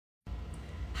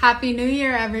Happy New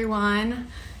Year, everyone.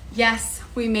 Yes,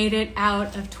 we made it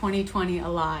out of 2020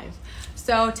 alive.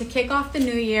 So to kick off the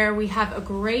new year, we have a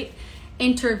great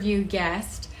interview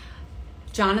guest,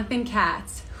 Jonathan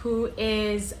Katz, who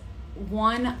is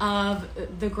one of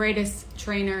the greatest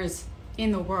trainers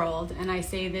in the world. And I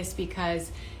say this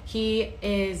because he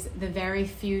is the very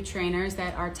few trainers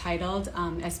that are titled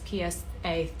as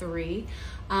PSA 3.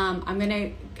 I'm going to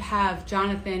have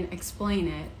Jonathan explain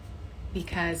it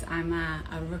because I'm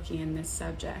a rookie in this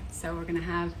subject. So we're going to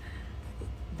have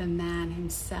the man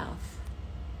himself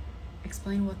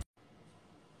explain what.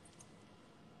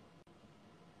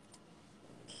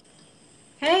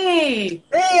 Hey!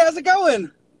 Hey, how's it going?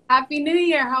 Happy New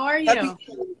Year. How are you?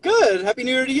 Good. Happy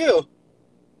New Year to you.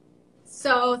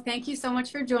 So thank you so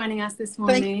much for joining us this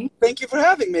morning. Thank you for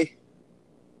having me.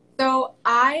 So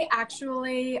I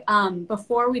actually,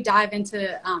 before we dive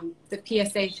into the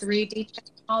PSA 3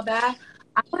 details and all that,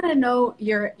 I want to know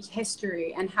your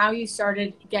history and how you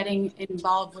started getting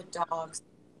involved with dogs,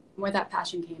 where that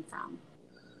passion came from.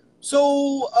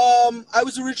 So I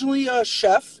was originally a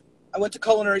chef. I went to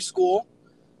culinary school,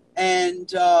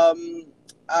 and long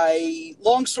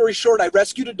story short, I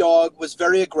rescued a dog, was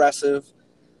very aggressive.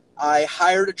 I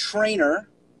hired a trainer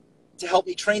to help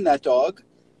me train that dog,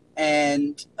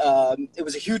 and it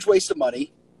was a huge waste of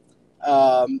money.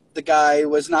 The guy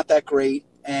was not that great,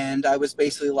 and I was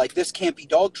basically like, this can't be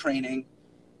dog training.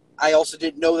 I also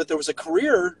didn't know that there was a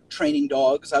career training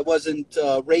dogs. I wasn't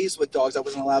raised with dogs. I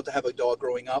wasn't allowed to have a dog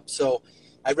growing up. So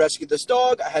I rescued this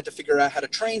dog. I had to figure out how to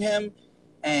train him.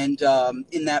 And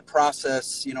in that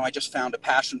process, I just found a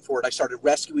passion for it. I started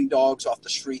rescuing dogs off the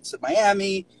streets of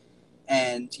Miami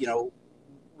and,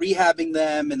 rehabbing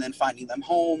them and then finding them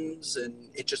homes.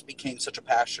 And it just became such a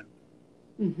passion.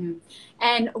 Mm-hmm.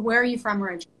 And where are you from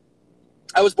originally?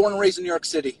 I was born and raised in New York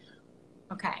City.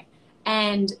 Okay.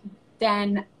 And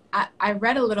then I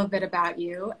read a little bit about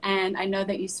you, and I know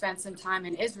that you spent some time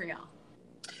in Israel.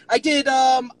 I did.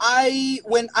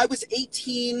 When I was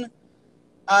 18,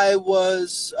 I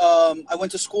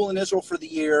went to school in Israel for the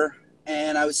year,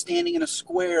 and I was standing in a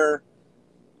square,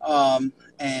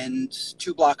 and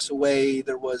 2 blocks away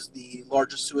there was the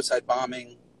largest suicide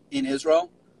bombing in Israel.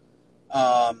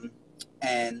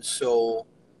 And so,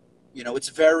 it's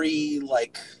very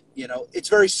it's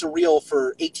very surreal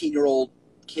for 18-year-old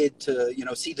kid to,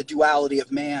 see the duality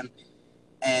of man.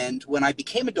 And when I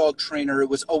became a dog trainer, it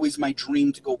was always my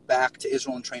dream to go back to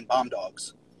Israel and train bomb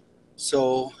dogs.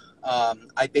 So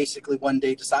I basically one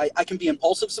day decided, I can be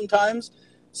impulsive sometimes.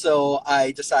 So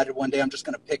I decided one day I'm just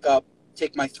going to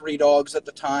take my 3 dogs at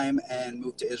the time and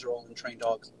move to Israel and train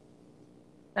dogs.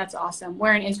 That's awesome.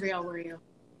 Where in Israel were you?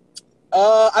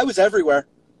 I was everywhere.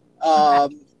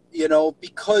 Okay.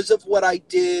 Because of what I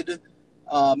did,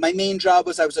 my main job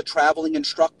was I was a traveling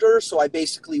instructor. So I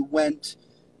basically went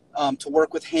to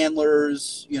work with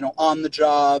handlers, on the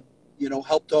job,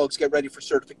 help dogs get ready for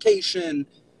certification,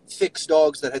 fix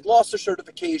dogs that had lost their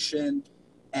certification,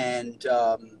 and,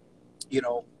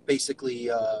 basically,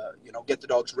 get the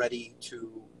dogs ready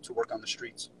to work on the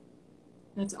streets.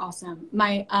 That's awesome.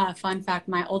 My fun fact,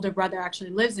 my older brother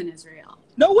actually lives in Israel.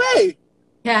 No way!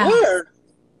 Yeah. Where?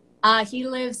 He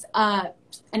lives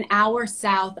an hour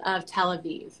south of Tel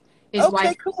Aviv. His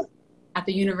wife cool. At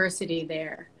the university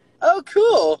there. Oh,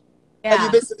 cool. Yeah. Have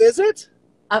you been to visit?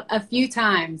 A few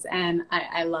times, and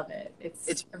I love it.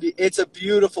 It's a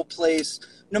beautiful place.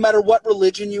 No matter what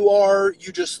religion you are,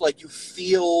 you just you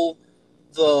feel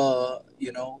the,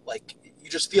 you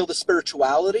just feel the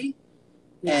spirituality.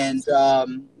 Yes.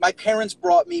 And my parents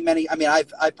brought me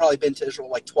I've probably been to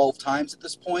Israel 12 times at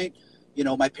this point.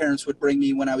 My parents would bring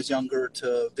me when I was younger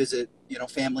to visit,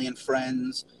 family and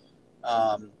friends.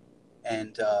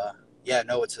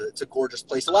 It's a gorgeous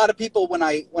place. A lot of people, when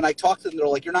I talk to them, they're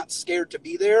like, you're not scared to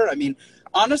be there.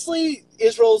 Honestly,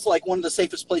 Israel's one of the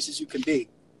safest places you can be.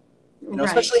 Right.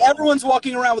 Especially everyone's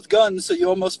walking around with guns, so you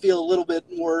almost feel a little bit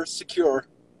more secure.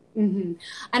 Mm-hmm.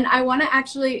 And I want to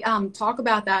actually talk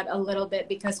about that a little bit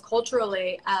because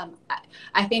culturally,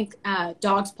 I think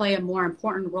dogs play a more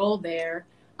important role there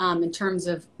in terms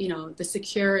of, the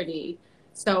security.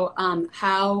 So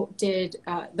how did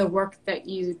the work that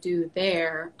you do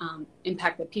there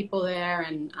impact the people there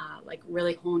and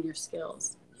really hone your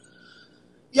skills?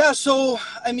 Yeah, so,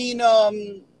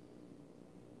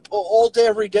 all day,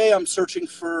 every day, I'm searching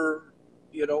for,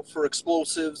 for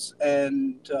explosives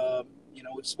and,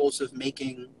 explosive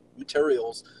making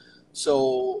materials.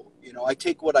 So, I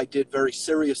take what I did very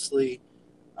seriously.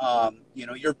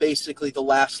 You're basically the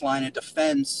last line of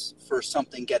defense for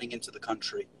something getting into the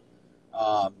country.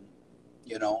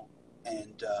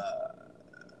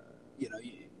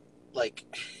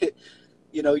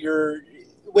 you know,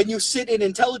 when you sit in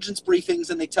intelligence briefings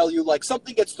and they tell you like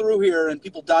something gets through here and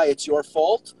people die, it's your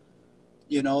fault.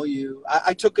 You know,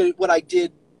 I took what I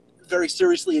did very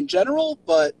seriously in general,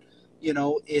 but you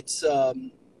know, it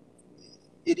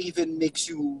even makes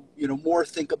you, you know, more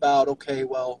think about, okay,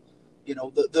 well, you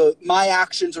know, my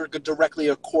actions are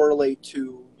directly correlate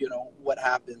to, you know, what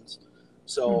happens.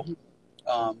 So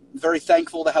very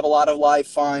thankful to have a lot of live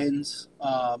finds.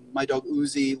 My dog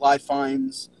Uzi, live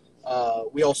finds.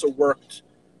 We also worked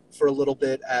for a little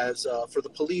bit as for the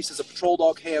police as a patrol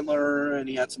dog handler, and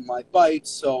he had some live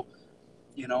bites. So,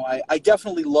 you know, I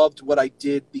definitely loved what I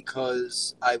did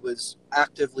because I was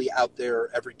actively out there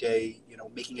every day, you know,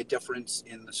 making a difference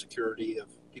in the security of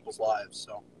people's lives.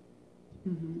 So,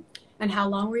 And how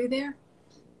long were you there?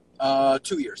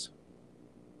 2 years.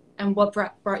 And what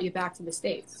brought you back to the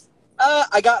States?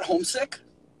 I got homesick.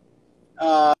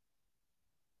 Hold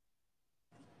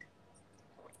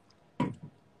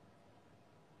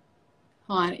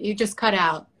on, you just cut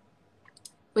out.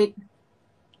 Wait,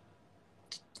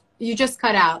 you just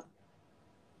cut out.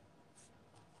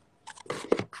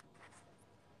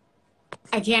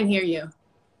 I can't hear you.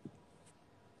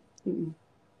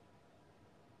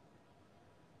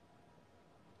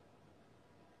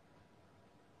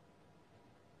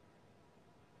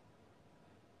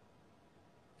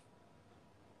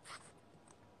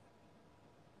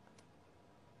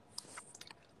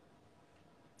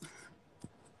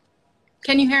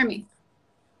 Can you hear me?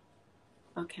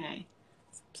 Okay.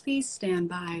 Please stand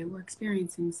by. We're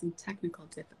experiencing some technical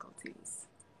difficulties.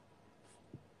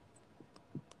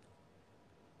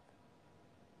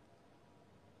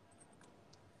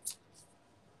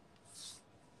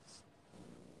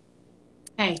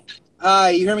 Hey. Hi,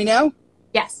 you hear me now?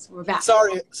 Yes, we're back.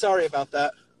 Sorry about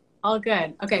that. All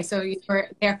good. Okay, so you were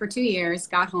there for 2 years,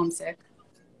 got homesick.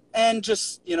 And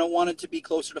just, you know, wanted to be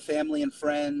closer to family and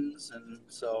friends, and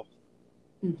so.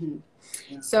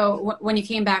 Yeah. So when you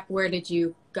came back, where did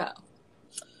you go?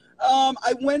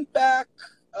 I went back.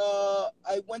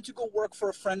 I went to go work for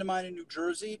a friend of mine in New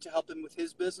Jersey to help him with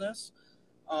his business.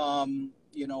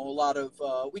 You know, a lot of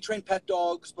we train pet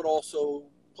dogs, but also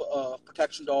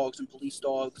protection dogs and police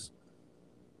dogs.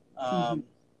 And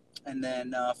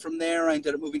then from there, I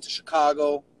ended up moving to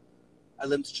Chicago. I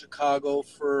lived in Chicago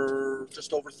for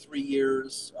just over 3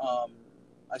 years.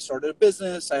 I started a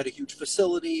business. I had a huge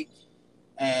facility,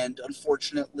 and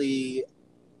unfortunately,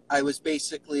 I was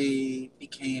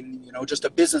became, you know, just a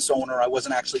business owner. I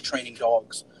wasn't actually training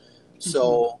dogs.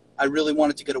 So I really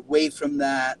wanted to get away from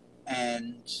that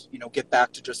and, you know, get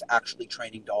back to just actually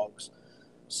training dogs.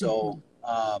 So,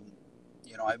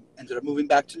 you know, I ended up moving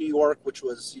back to New York, which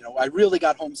was, you know, I really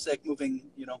got homesick moving,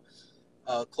 you know,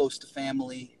 close to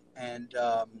family. And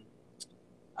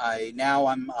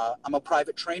I'm a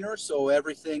private trainer. So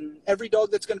every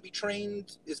dog that's going to be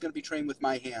trained is going to be trained with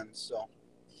my hands. So.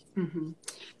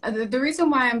 The reason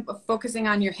why I'm focusing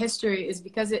on your history is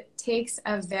because it takes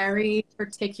a very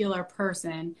particular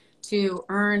person to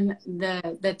earn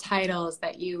the titles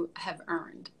that you have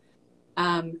earned.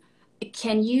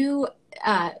 Can you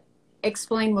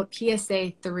explain what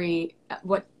PSA 3,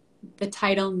 what the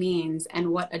title means, and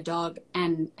what a dog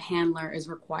and handler is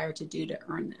required to do to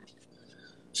earn that?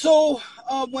 So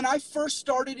when I first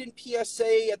started in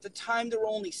PSA, at the time there were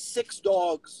only 6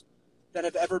 dogs that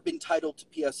have ever been titled to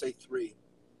PSA 3.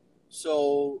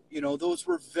 So, you know, those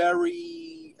were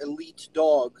very elite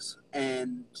dogs.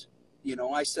 And, you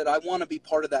know, I said, I want to be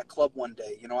part of that club one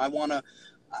day. You know,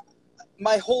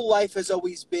 my whole life has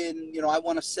always been, you know, I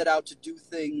want to set out to do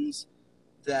things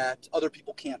that other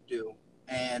people can't do.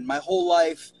 And my whole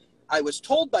life, I was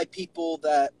told by people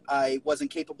that I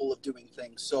wasn't capable of doing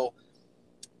things. So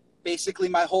basically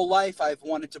my whole life, I've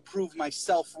wanted to prove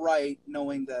myself right,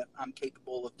 knowing that I'm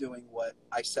capable of doing what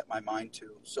I set my mind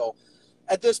to. So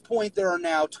at this point, there are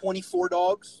now 24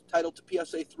 dogs titled to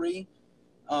PSA 3,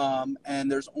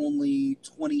 and there's only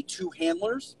 22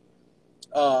 handlers.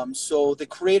 So the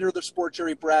creator of the sport,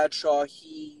 Jerry Bradshaw,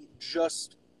 he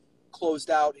just closed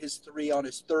out his 3 on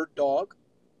his 3rd dog.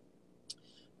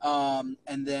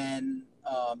 And then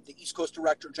the East Coast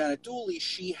director, Janet Dooley,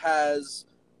 she has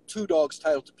 2 dogs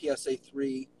titled to PSA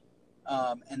 3.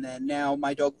 And then now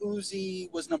my dog Uzi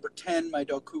was number 10, my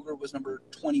dog Cougar was number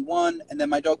 21, and then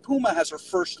my dog Puma has her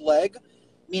first leg,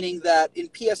 meaning that in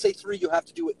PSA 3 you have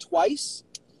to do it twice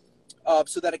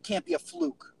so that it can't be a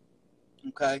fluke.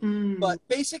 Okay? But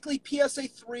basically PSA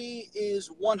 3 is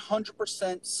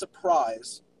 100%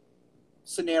 surprise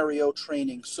scenario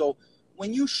training. So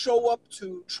when you show up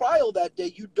to trial that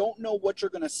day, you don't know what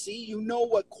you're going to see. You know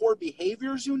what core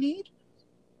behaviors you need,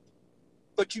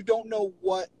 but you don't know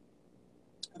what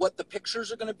what the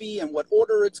pictures are going to be and what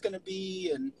order it's going to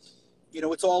be. And, you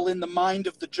know, it's all in the mind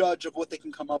of the judge of what they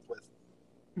can come up with.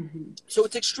 Mm-hmm. So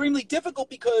it's extremely difficult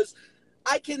because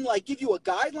I can like give you a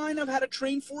guideline of how to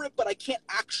train for it, but I can't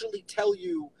actually tell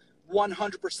you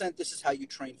 100% this is how you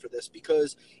train for this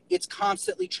because it's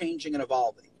constantly changing and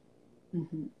evolving.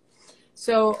 Mm-hmm.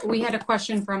 So we had a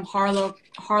question from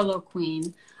Harlow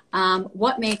Queen.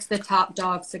 What makes the top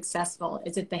dog successful?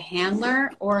 Is it the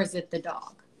handler or is it the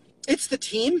dog? It's the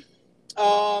team.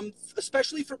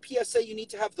 Especially for PSA, you need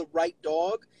to have the right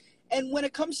dog. And when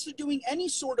it comes to doing any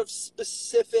sort of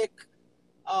specific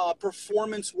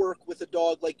performance work with a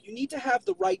dog, like you need to have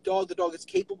the right dog, the dog that's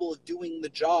capable of doing the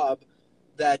job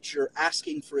that you're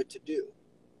asking for it to do,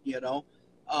 you know?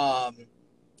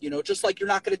 Just like you're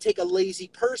not going to take a lazy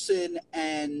person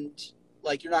and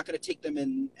like you're not going to take them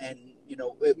and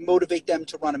motivate them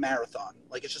to run a marathon.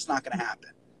 Like it's just not going to happen,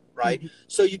 right? Mm-hmm.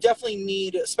 So you definitely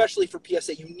need, especially for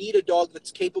PSA, you need a dog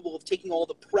that's capable of taking all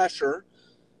the pressure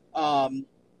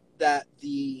that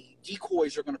the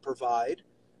decoys are going to provide.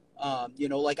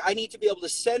 Like I need to be able to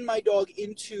send my dog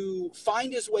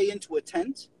find his way into a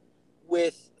tent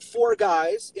with 4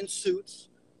 guys in suits.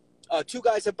 2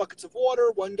 guys have buckets of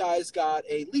water, 1 guy's got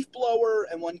a leaf blower,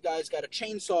 and 1 guy's got a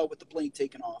chainsaw with the blade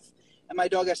taken off. And my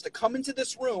dog has to come into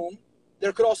this room.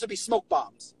 There could also be smoke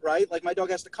bombs, right? Like my dog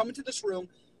has to come into this room,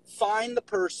 find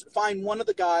one of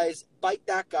the guys, bite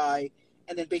that guy,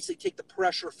 and then basically take the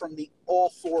pressure from all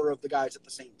 4 of the guys at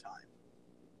the same time.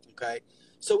 Okay?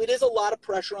 So it is a lot of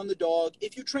pressure on the dog.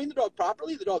 If you train the dog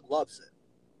properly, the dog loves it.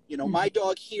 You know, my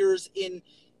dog hears in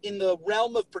the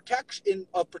realm of protection,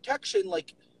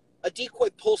 like a decoy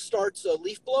pull starts a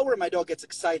leaf blower, and my dog gets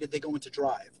excited. They go into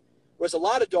drive. Whereas a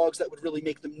lot of dogs, that would really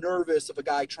make them nervous of a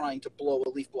guy trying to blow a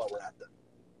leaf blower at them.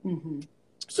 Mm-hmm.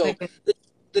 So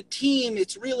the team,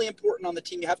 it's really important on the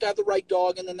team. You have to have the right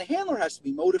dog, and then the handler has to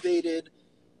be motivated.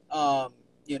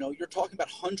 You're talking about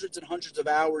hundreds and hundreds of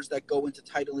hours that go into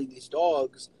titling these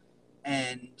dogs.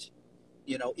 And,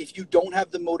 if you don't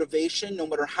have the motivation, no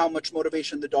matter how much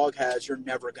motivation the dog has, you're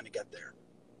never going to get there.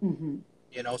 Mm-hmm.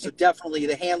 So definitely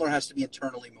the handler has to be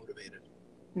internally motivated.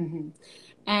 Mm-hmm.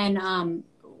 And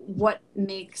what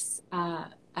makes the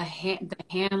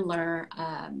handler,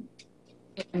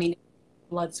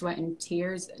 blood, sweat, and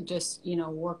tears, just,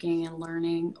 working and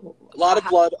learning? A lot of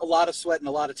blood, a lot of sweat, and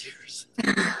a lot of tears.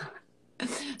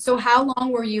 So how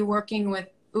long were you working with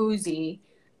Uzi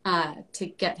to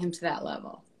get him to that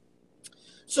level?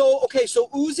 So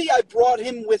Uzi, I brought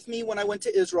him with me when I went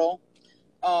to Israel.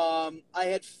 I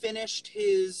had finished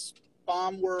his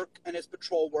bomb work and his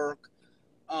patrol work.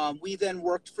 We then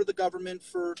worked for the government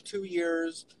for 2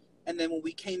 years. And then when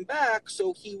we came back,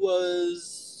 so he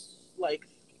was like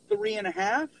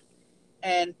 3.5.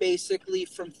 And basically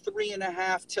from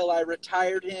 3.5 till I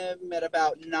retired him at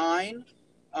about 9,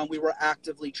 we were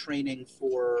actively training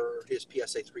for his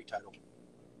PSA 3 title.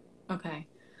 Okay.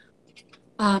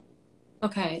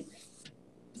 Okay.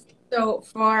 So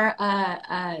for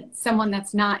someone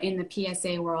that's not in the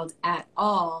PSA world at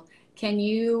all, can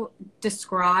you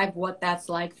describe what that's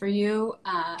like for you,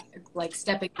 like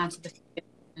stepping onto the field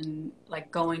and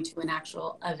like going to an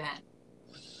actual event?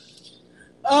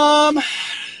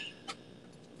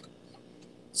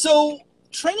 So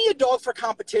training a dog for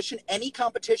competition, any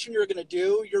competition you're going to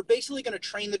do, you're basically going to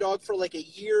train the dog for like a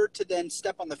year to then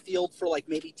step on the field for like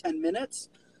maybe 10 minutes.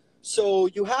 So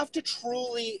you have to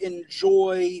truly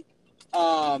enjoy,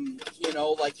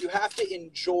 you have to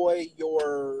enjoy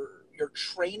your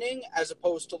training, as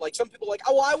opposed to like some people like,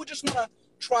 oh, well, I would just want to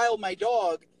trial my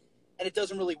dog, and it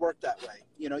doesn't really work that way.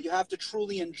 You have to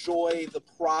truly enjoy the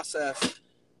process.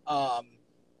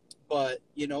 But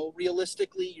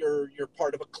realistically, you're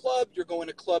part of a club. You're going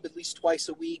to club at least twice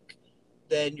a week.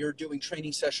 Then you're doing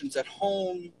training sessions at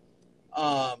home.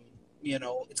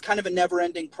 It's kind of a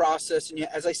never-ending process. And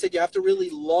as I said, you have to really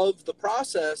love the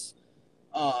process,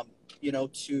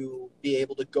 to be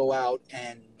able to go out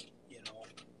and,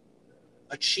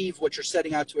 achieve what you're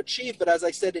setting out to achieve. But as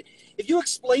I said, if you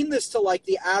explain this to like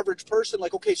the average person,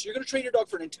 like, okay, so you're going to train your dog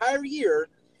for an entire year,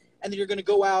 and then you're going to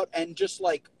go out and just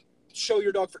like show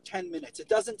your dog for 10 minutes. It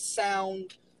doesn't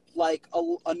sound like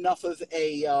enough of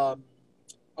a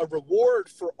reward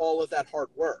for all of that hard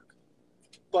work.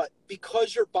 But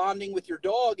because you're bonding with your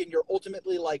dog and you're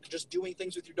ultimately like just doing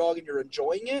things with your dog and you're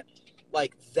enjoying it,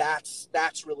 like that's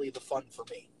really the fun for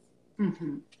me.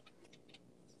 Mm-hmm.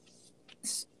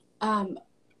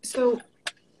 So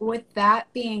with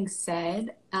that being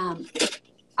said,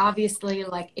 obviously,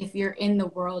 like if you're in the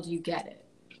world, you get it.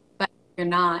 But if you're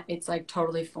not, it's like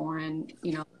totally foreign.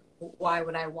 Why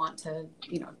would I want to,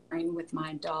 train with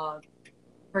my dog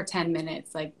for 10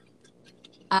 minutes? Like,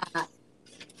 Uh,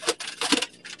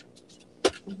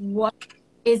 what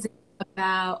is it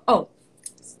about? Oh,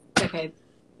 okay.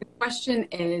 The question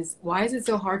is, why is it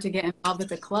so hard to get involved with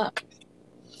the club?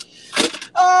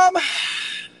 Um,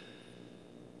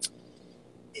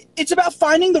 it's about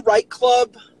finding the right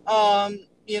club.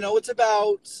 It's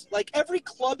about, like, every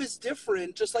club is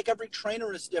different, just like every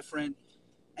trainer is different.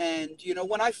 And,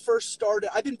 when I first started,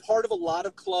 I've been part of a lot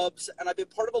of clubs, and I've been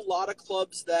part of a lot of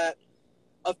clubs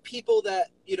of people that,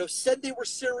 said they were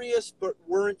serious, but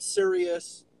weren't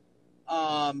serious.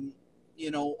 Ultimately,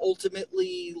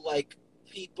 like,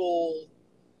 people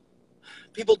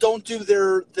don't do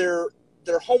their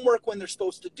homework when they're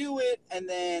supposed to do it, and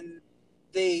then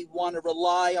they want to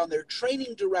rely on their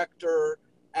training director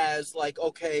as, like,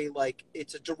 okay, like,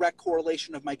 it's a direct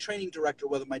correlation of my training director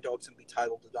whether my dog's going to be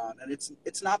titled on, and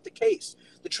it's not the case.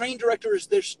 The training director is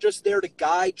just there to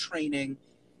guide training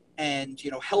and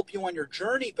help you on your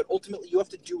journey, but ultimately you have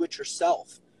to do it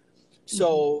yourself.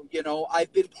 So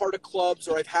I've been part of clubs,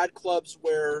 or I've had clubs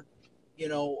where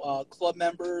club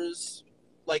members,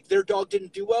 like, their dog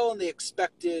didn't do well and they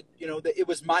expected that it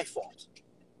was my fault,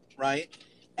 right?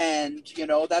 And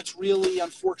that's really,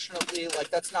 unfortunately, like,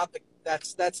 that's not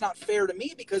fair to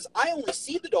me, because I only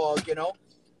see the dog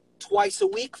twice a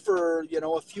week for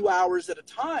a few hours at a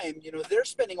time. They're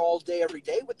spending all day every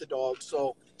day with the dog,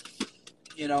 so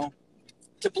to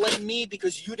blame me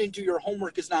because you didn't do your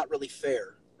homework is not really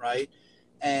fair, right?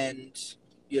 And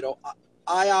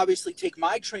I obviously take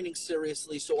my training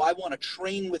seriously, so I want to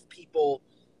train with people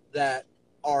that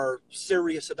are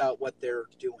serious about what they're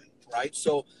doing, right?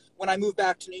 So when I moved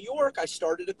back to New York, I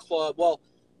started a club. Well,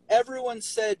 everyone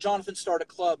said, Jonathan, start a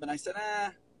club. And I said,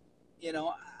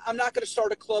 I'm not going to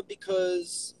start a club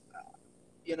because,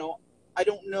 I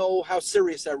don't know how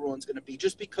serious everyone's going to be,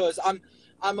 just because I'm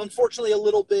unfortunately a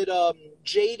little bit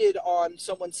jaded on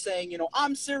someone saying,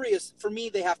 I'm serious. For me,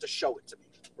 they have to show it to me,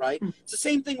 right? It's the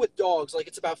same thing with dogs. Like,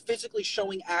 it's about physically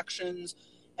showing actions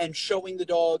and showing the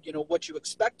dog, what you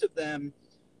expect of them.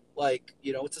 Like,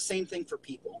 it's the same thing for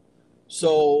people.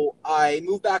 So I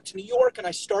moved back to New York and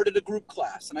I started a group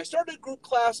class. And I started a group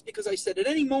class because I said, at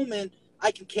any moment,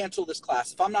 I can cancel this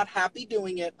class. If I'm not happy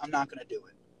doing it, I'm not going to do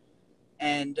it.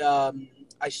 And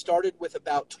I started with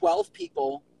about 12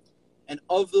 people. And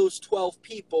of those 12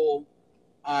 people,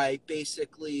 I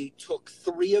basically took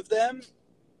 3 of them,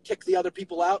 kicked the other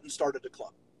people out, and started a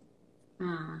club.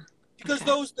 Because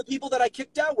Okay. the people that I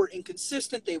kicked out were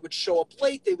inconsistent. They would show up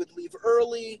late. They would leave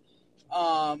early.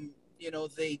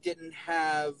 They didn't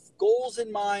have goals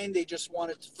in mind. They just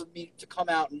wanted for me to come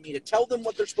out and me to tell them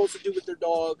what they're supposed to do with their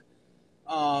dog.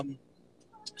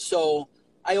 So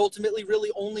I ultimately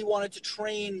really only wanted to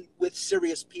train with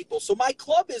serious people. So my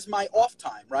club is my off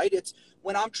time, right? It's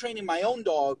when I'm training my own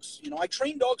dogs. I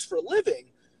train dogs for a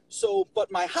living. So,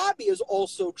 but my hobby is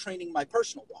also training my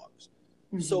personal dogs.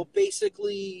 So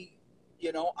basically,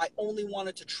 I only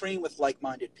wanted to train with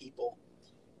like-minded people.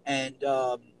 And,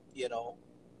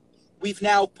 we've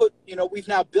now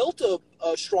built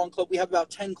a strong club. We have about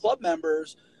 10 club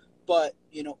members, but,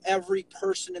 every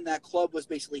person in that club was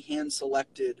basically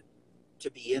hand-selected to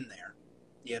be in there,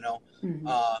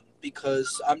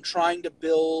 because I'm trying to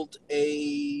build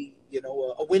a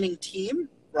winning team,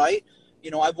 right?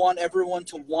 I want everyone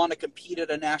to want to compete at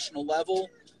a national level,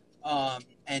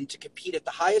 and to compete at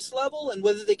the highest level, and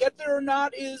whether they get there or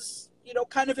not is,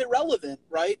 kind of irrelevant,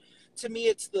 right? To me,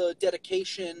 it's the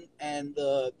dedication and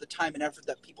the time and effort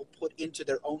that people put into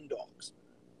their own dogs.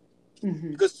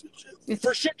 Because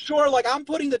for shit, sure, like, I'm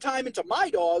putting the time into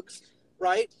my dogs,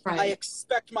 right? I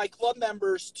expect my club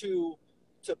members to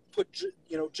put,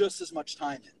 just as much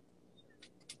time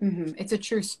in. It's a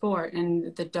true sport,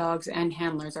 and the dogs and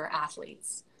handlers are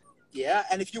athletes. Yeah,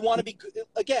 and if you want to be,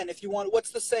 again,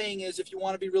 what's the saying is, if you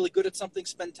want to be really good at something,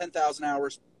 spend 10,000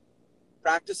 hours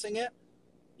practicing it,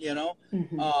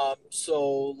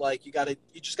 So, like, you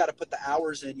just got to put the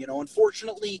hours in,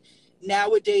 Unfortunately,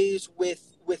 nowadays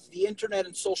with the internet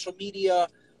and social media,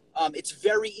 it's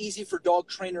very easy for dog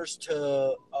trainers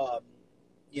to,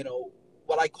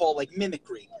 what I call, like,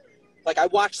 mimicry. Like, I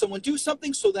watch someone do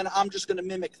something, so then I'm just going to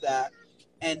mimic that.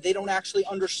 And they don't actually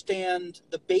understand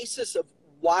the basis of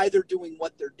why they're doing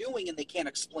what they're doing, and they can't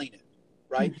explain it,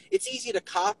 right? It's easy to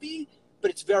copy, but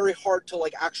it's very hard to,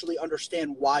 like, actually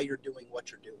understand why you're doing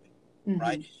what you're doing,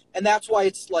 right? And that's why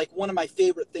it's, like, one of my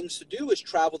favorite things to do is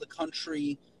travel the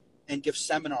country and give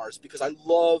seminars, because I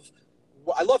love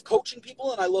coaching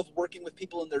people, and I love working with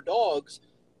people and their dogs.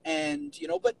 And,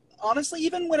 but honestly,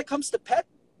 even when it comes to pet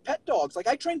dogs, like,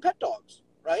 I train pet dogs,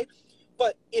 right?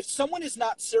 But if someone is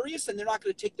not serious and they're not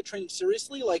going to take the training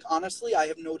seriously, like, honestly, I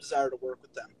have no desire to work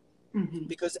with them.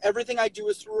 because everything I do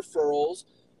is through referrals.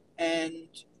 And,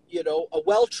 you know, a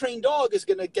well-trained dog is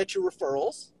going to get you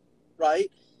referrals, right?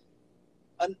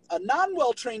 A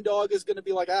non-well-trained dog is going to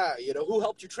be like, you know, who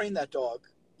helped you train that dog,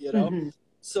 you know?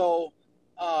 So,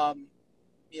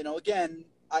 you know, again,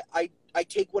 I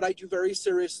take what I do very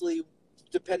seriously,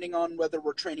 depending on whether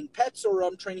we're training pets or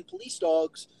I'm training police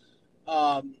dogs.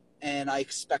 And I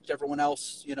expect everyone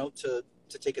else, you know, to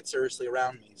take it seriously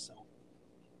around me. So.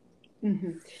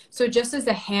 So just as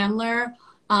a handler,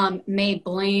 may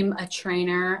blame a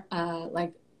trainer,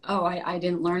 like, oh, I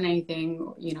didn't learn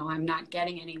anything, you know, I'm not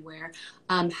getting anywhere.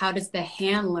 How does the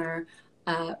handler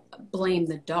blame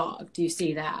the dog? Do you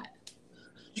see that?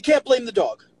 You can't blame the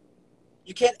dog.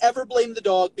 You can't ever blame the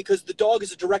dog, because the dog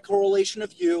is a direct correlation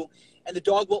of you, and the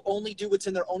dog will only do what's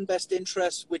in their own best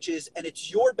interest, and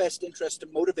it's your best interest to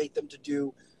motivate them to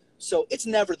do. So it's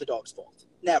never the dog's fault.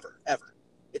 Never, ever.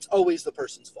 It's always the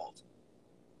person's fault.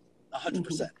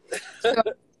 100%.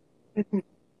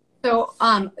 So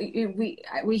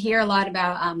we hear a lot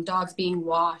about dogs being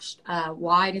washed.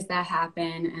 Why does that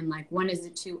happen? And like, when is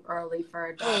it too early for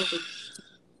a dog?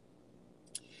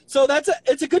 So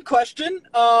it's a good question.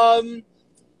 I'll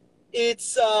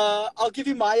give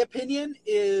you my opinion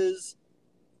is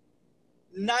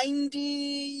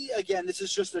 90, again, this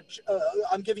is just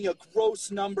I'm giving a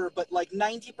gross number, but like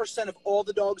 90% of all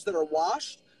the dogs that are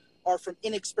washed are from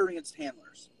inexperienced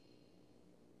handlers.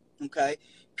 Okay.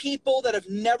 People that have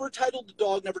never titled the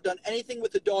dog, never done anything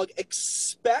with the dog,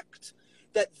 expect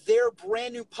that their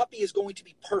brand new puppy is going to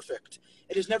be perfect.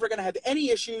 It is never going to have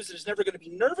any issues. It is never going to be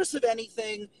nervous of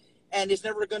anything. And is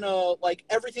never going to, like,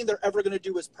 everything they're ever going to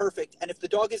do is perfect. And if the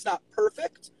dog is not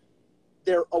perfect,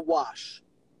 they're a wash.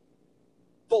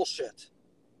 Bullshit.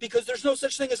 Because there's no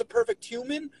such thing as a perfect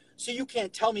human, so you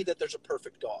can't tell me that there's a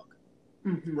perfect dog.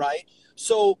 Right?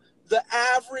 So the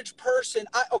average person,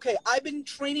 I've been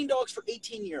training dogs for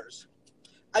 18 years.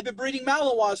 I've been breeding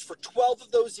Malinois for 12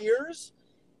 of those years.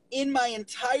 In my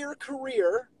entire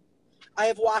career, I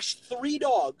have washed 3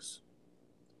 dogs.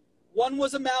 One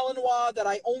was a Malinois that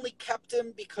I only kept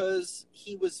him because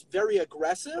he was very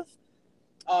aggressive,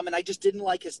 and I just didn't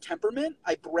like his temperament.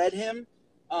 I bred him,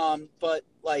 but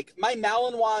like my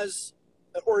Malinois,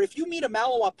 or if you meet a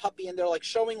Malinois puppy and they're like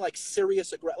showing like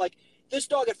serious aggression, like this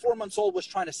dog at 4 months old was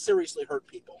trying to seriously hurt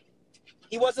people.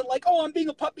 He wasn't like, oh, I'm being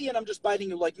a puppy and I'm just biting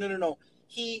you. Like, no.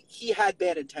 He had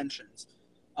bad intentions.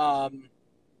 And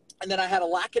then I had a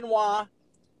Lacanois,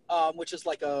 which is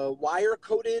like a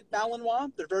wire-coated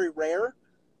Malinois. They're very rare.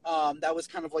 That was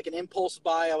kind of like an impulse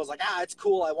buy. I was like, it's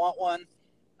cool. I want one.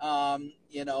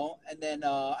 You know, and then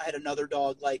I had another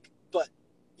dog, but,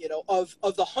 you know, of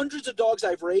the hundreds of dogs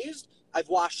I've raised, I've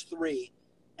washed 3,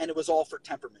 and it was all for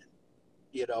temperament.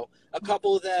 You know, a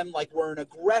couple of them like weren't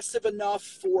aggressive enough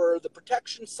for the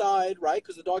protection side, right?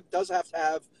 Because the dog does have to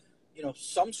have, you know,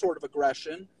 some sort of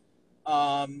aggression.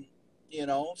 You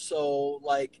know, so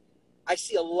like I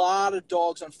see a lot of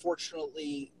dogs,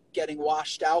 unfortunately, getting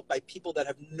washed out by people that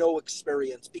have no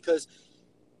experience. Because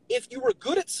if you were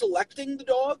good at selecting the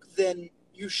dog, then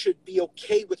you should be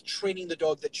okay with training the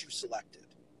dog that you selected.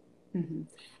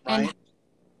 Right?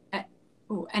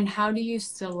 And how do you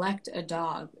select a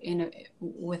dog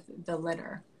with the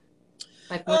litter?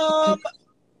 Like,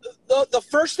 the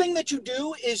first thing that you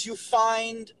do is you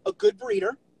find a good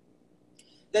breeder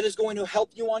that is going to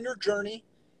help you on your journey,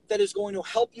 that is going to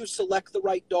help you select the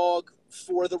right dog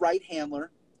for the right handler.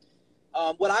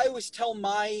 What I always tell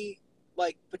my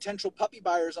like potential puppy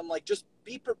buyers, I'm like, just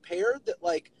be prepared that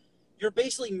like you're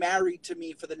basically married to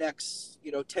me for the next,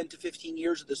 you know, 10 to 15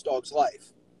 years of this dog's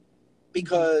life.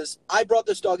 Because I brought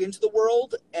this dog into the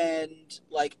world, and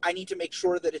like I need to make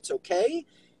sure that it's okay.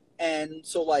 And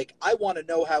so like I want to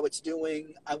know how it's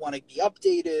doing. I want to be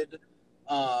updated.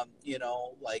 You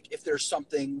know, like if there's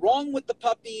something wrong with the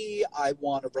puppy, I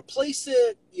want to replace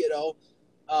it. You know,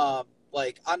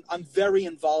 like I'm very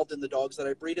involved in the dogs that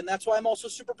I breed, and that's why I'm also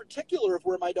super particular of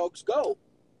where my dogs go.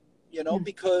 You know,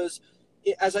 because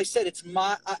as I said, it's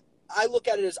I look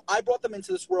at it as I brought them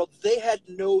into this world. They had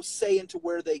no say into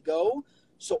where they go.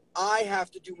 So I have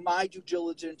to do my due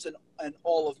diligence and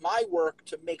all of my work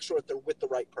to make sure that they're with the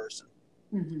right person.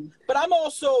 But I'm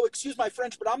also, excuse my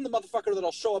French, but I'm the motherfucker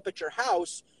that'll show up at your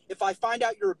house. If I find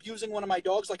out you're abusing one of my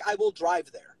dogs, like I will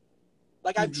drive there.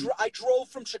 Like I drove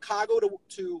from Chicago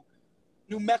to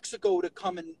New Mexico to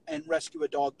come and rescue a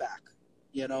dog back,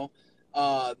 you know?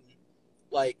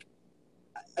 Like,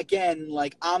 again,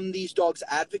 like I'm these dogs'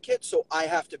 advocate, so I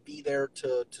have to be there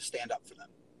to stand up for them.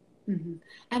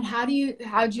 And how'd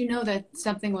you know that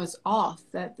something was off,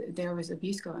 that there was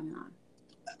abuse going on?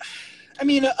 I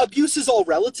mean, abuse is all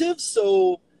relative.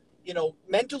 So,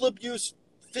 mental abuse,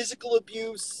 physical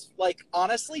abuse, like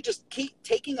honestly, just keep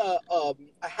taking a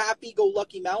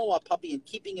happy-go-lucky Malinois puppy and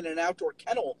keeping it in an outdoor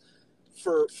kennel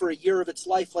for a year of its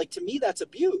life, like to me, that's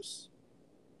abuse.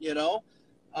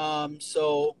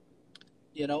 So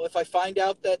if I find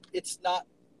out that it's not,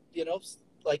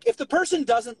 like if the person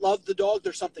doesn't love the dog,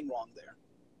 there's something wrong there,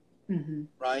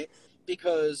 right?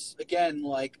 Because again,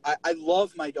 like I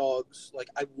love my dogs, like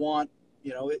I want,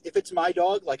 if it's my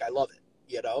dog, like I love it,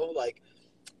 like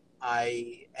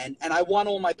and I want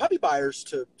all my puppy buyers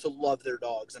to love their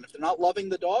dogs. And if they're not loving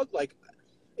the dog, like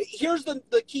here's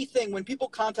the key thing. When people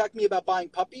contact me about buying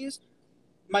puppies,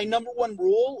 my number one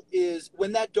rule is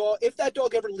if that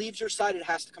dog ever leaves your side, it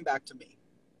has to come back to me.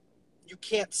 You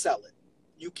can't sell it.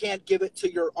 You can't give it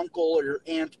to your uncle or your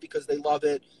aunt because they love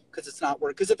it, because it's not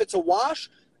worth it. Because if it's a wash,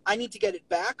 I need to get it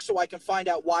back so I can find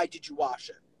out why did you wash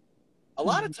it. A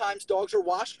lot of times dogs are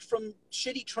washed from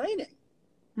shitty training,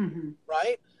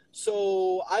 right?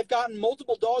 So I've gotten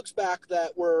multiple dogs back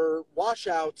that were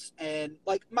washouts, and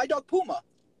like my dog Puma,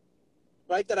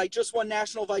 right, that I just won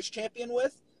national vice champion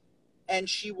with, and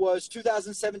she was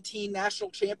 2017 national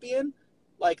champion.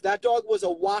 Like that dog was a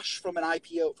wash from an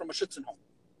IPO, from a Schützenhome.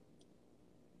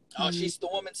 The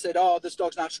woman said, "Oh, this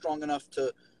dog's not strong enough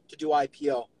to do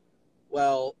IPO."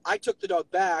 Well, I took the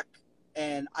dog back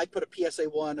and I put a PSA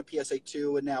 1, a PSA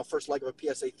 2, and now first leg of a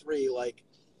PSA 3. Like,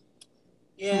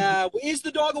 yeah, is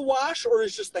the dog a wash, or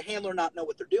is just the handler not know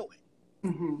what they're doing?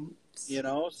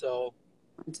 So.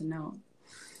 Want to know.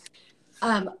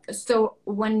 So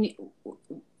when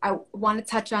I want to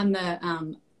touch on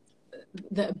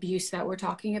the abuse that we're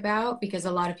talking about, because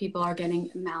a lot of people are getting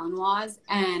Malinois,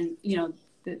 and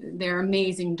they're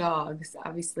amazing dogs.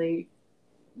 Obviously,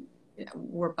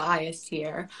 we're biased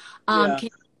here. Can you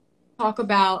talk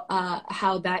about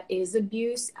how that is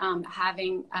abuse?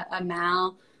 Having a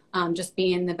Mal just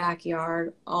be in the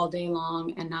backyard all day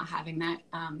long and not having that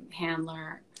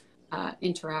handler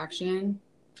interaction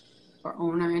or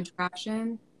owner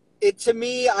interaction? To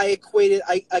me, I equate it,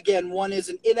 again, one is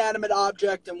an inanimate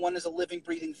object and one is a living,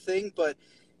 breathing thing, but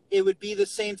it would be the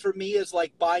same for me as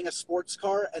like buying a sports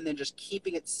car and then just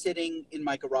keeping it sitting in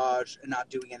my garage and not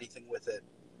doing anything with it.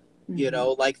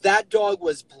 Like that dog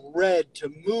was bred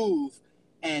to move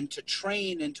and to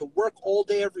train and to work all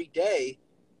day, every day.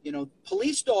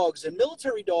 Police dogs and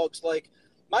military dogs, like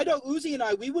my dog Uzi and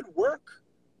I, we would work,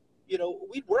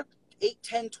 we'd work 8,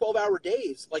 10, 12-hour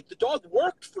days. Like the dog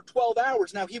worked for 12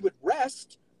 hours. Now he would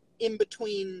rest in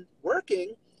between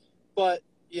working, but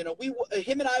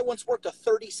him and I once worked a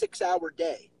 36-hour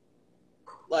day.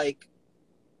 Like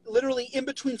literally in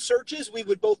between searches, we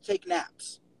would both take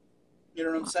naps. You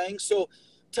know what I'm saying? So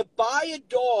to buy a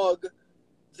dog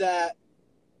that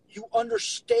you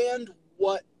understand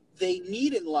what they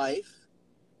need in life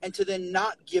and to then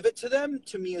not give it to them,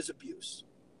 to me, is abuse.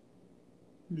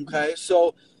 Okay,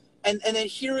 so and then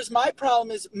here is my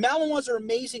problem: is Malinois are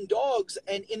amazing dogs,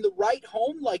 and in the right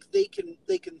home, like they can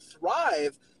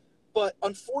thrive. But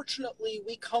unfortunately,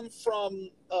 we come from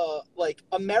like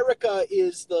America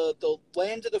is the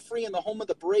land of the free and the home of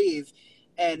the brave,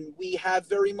 and we have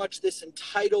very much this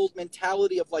entitled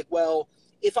mentality of like, well,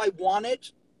 if I want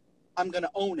it, I'm going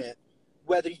to own it,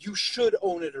 whether you should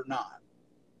own it or not,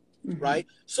 right?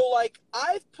 So like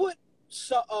I've put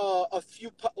a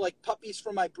few puppies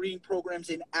from my breeding programs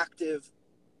in active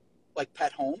like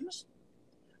pet homes,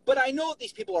 but I know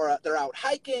these people they're out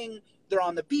hiking, they're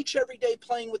on the beach every day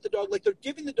playing with the dog, like they're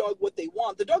giving the dog what they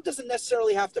want. The dog doesn't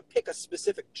necessarily have to pick a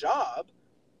specific job,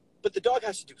 but the dog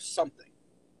has to do something,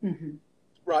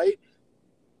 right?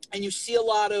 And you see a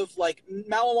lot of like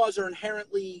Malinois are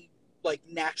inherently like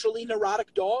naturally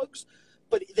neurotic dogs,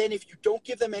 but then if you don't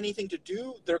give them anything to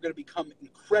do, they're going to become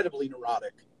incredibly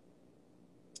neurotic.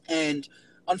 And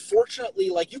unfortunately,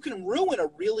 like you can ruin a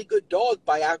really good dog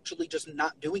by actually just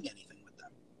not doing anything with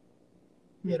them.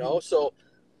 So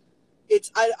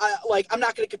it's I'm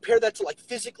not going to compare that to like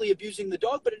physically abusing the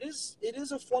dog, but it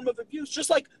is a form of abuse. Just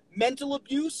like mental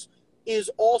abuse is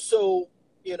also,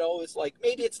 it's like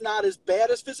maybe it's not as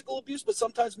bad as physical abuse, but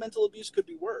sometimes mental abuse could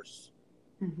be worse.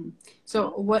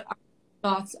 So what are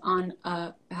your thoughts on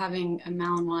having a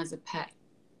Malinois as a pet?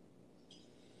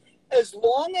 As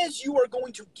long as you are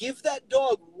going to give that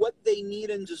dog what they need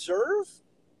and deserve,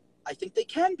 I think they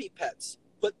can be pets.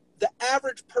 But the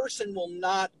average person will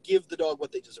not give the dog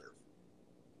what they deserve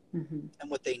and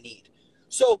what they need.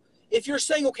 So if you're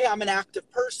saying, okay, I'm an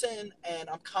active person and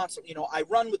I'm constantly, I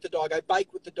run with the dog, I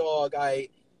bike with the dog,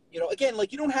 again,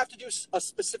 like you don't have to do a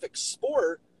specific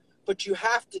sport, but you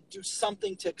have to do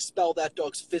something to expel that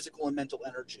dog's physical and mental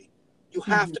energy. You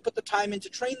have to put the time in to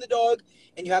train the dog,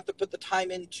 and you have to put the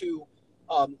time in to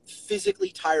physically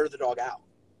tire the dog out.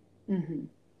 Mm-hmm.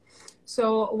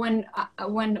 So when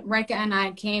Rika and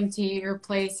I came to your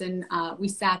place and we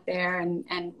sat there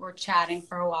and were chatting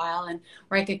for a while, and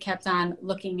Rika kept on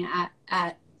looking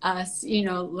at us, you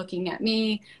know, looking at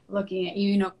me, looking at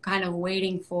you, you know, kind of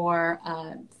waiting for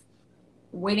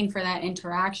that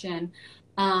interaction.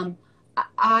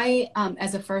 I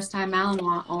as a first time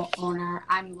Malinois owner,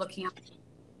 I'm looking at,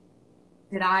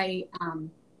 did I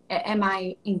am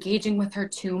I engaging with her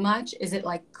too much? Is it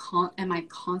like, am I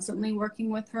constantly working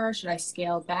with her? Should I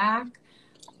scale back?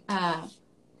 I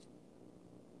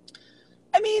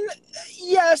mean,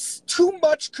 yes, too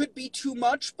much could be too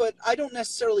much, but I don't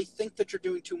necessarily think that you're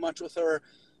doing too much with her.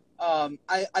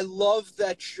 I love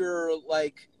that you're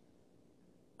like,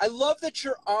 I love that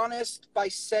you're honest by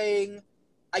saying,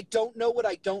 I don't know what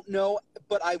I don't know,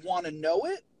 but I want to know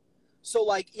it. So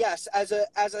like, yes, as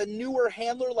a newer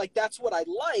handler, like that's what I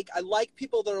like. I like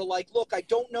people that are like, look, I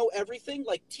don't know everything.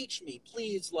 Like, teach me,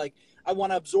 please. Like, I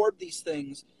want to absorb these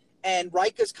things. And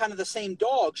Rika's kind of the same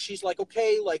dog. She's like,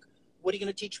 okay, like, what are you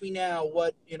going to teach me now?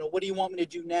 What do you want me to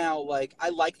do now? Like, I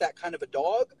like that kind of a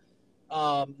dog.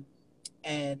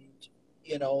 And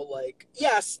like,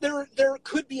 yes, there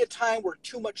could be a time where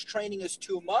too much training is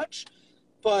too much,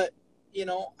 but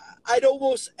I'd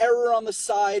almost err on the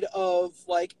side of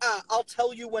like, I'll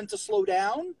tell you when to slow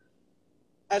down,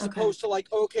 as opposed to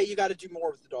like, okay, you got to do more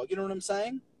with the dog. You know what I'm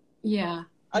saying? Yeah.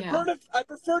 I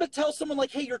prefer to tell someone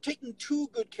like, hey, you're taking too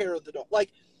good care of the dog.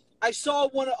 Like, I saw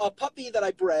a puppy that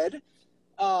I bred,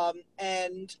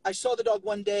 and I saw the dog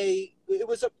one day. It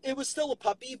was still a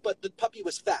puppy, but the puppy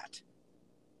was fat.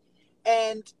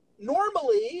 And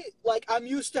normally, like, I'm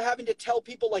used to having to tell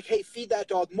people like, hey, feed that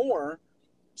dog more.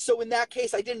 So in that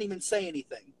case, I didn't even say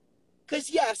anything.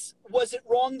 Because yes, was it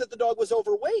wrong that the dog was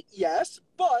overweight? Yes,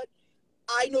 but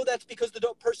I know that's because the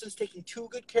person's taking too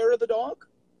good care of the dog.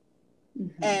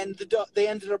 Mm-hmm. And they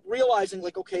ended up realizing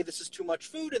like, okay, this is too much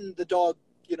food, and the dog,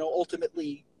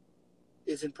 ultimately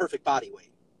is in perfect body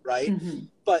weight, right? Mm-hmm.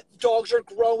 But dogs are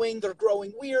growing. They're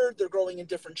growing weird. They're growing in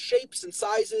different shapes and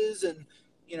sizes, and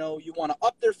you want to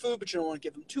up their food, but you don't want to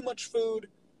give them too much food.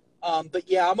 But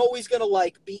yeah, I'm always going to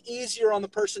like be easier on the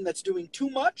person that's doing too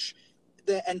much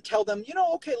and tell them,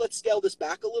 okay, let's scale this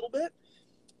back a little bit.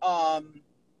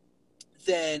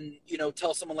 Then,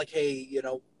 tell someone like, hey,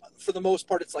 for the most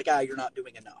part, it's like, you're not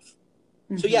doing enough.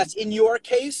 Mm-hmm. So yes, in your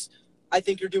case, I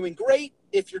think you're doing great.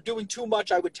 If you're doing too much,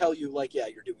 I would tell you like, yeah,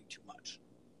 you're doing too much.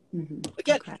 Mm-hmm.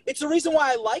 Again, It's the reason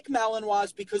why I like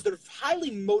Malinois, because they're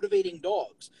highly motivating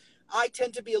dogs. I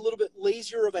tend to be a little bit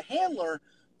lazier of a handler,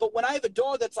 but when I have a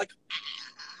dog that's like,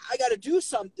 I got to do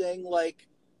something, like,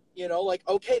 like,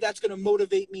 okay, that's going to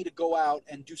motivate me to go out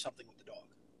and do something with the dog.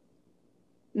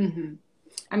 Mm-hmm.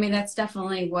 I mean, that's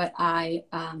definitely what I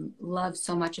love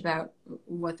so much about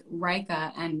with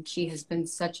Rika, and she has been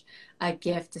such a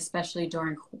gift, especially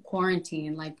during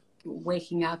quarantine, like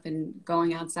waking up and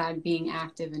going outside, being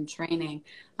active and training.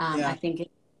 I think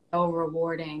it's so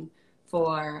rewarding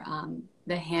for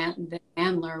the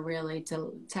handler really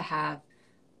to have,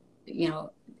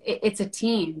 it's a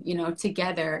team,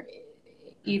 together.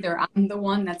 Either I'm the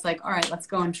one that's like, all right, let's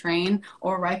go and train,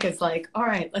 or Rika's like, all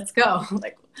right, let's go.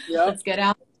 Like, let's get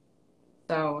out.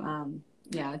 So,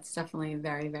 yeah, it's definitely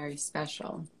very, very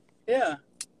special. Yeah.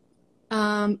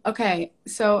 Okay.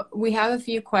 So we have a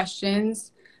few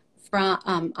questions from,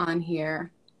 on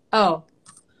here. Oh,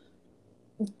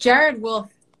 Jared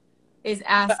Wolf is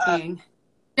asking,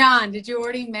 John, did you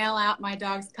already mail out my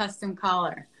dog's custom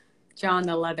collar? John,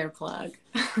 the leather plug.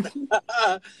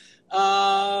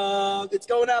 It's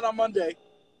going out on Monday.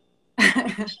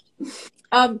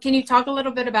 Can you talk a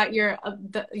little bit about your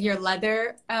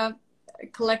leather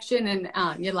collection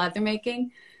and your leather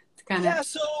making? Yeah,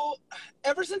 so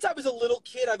ever since I was a little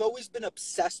kid, I've always been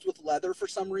obsessed with leather for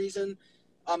some reason.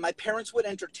 My parents would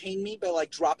entertain me by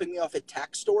like dropping me off at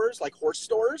tack stores, like horse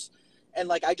stores, and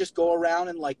like I just go around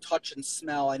and like touch and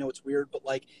smell. I know it's weird, but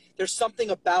like there's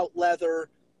something about leather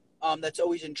that's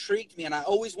always intrigued me, and I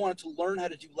always wanted to learn how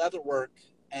to do leather work.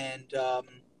 And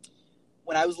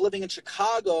when I was living in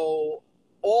Chicago,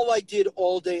 all I did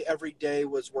all day, every day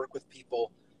was work with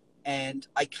people. And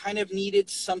I kind of needed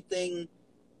something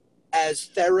as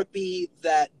therapy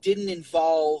that didn't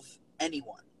involve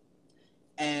anyone.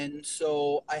 And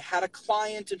so I had a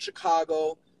client in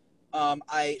Chicago.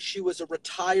 She was a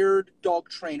retired dog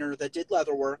trainer that did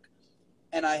leather work,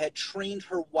 and I had trained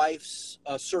her wife's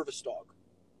service dog.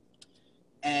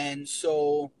 And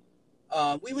so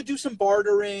we would do some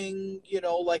bartering,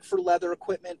 like for leather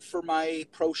equipment for my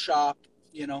pro shop,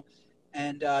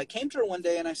 And I came to her one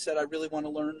day and I said, I really want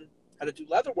to learn how to do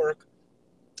leather work.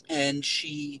 And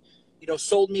she you know,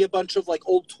 sold me a bunch of like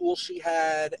old tools she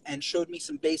had and showed me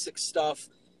some basic stuff.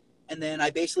 And then I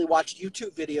basically watched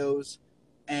YouTube videos,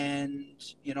 and,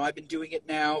 you know, I've been doing it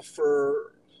now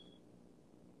for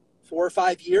 4 or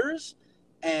 5 years.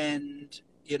 And,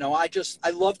 you know, I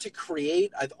love to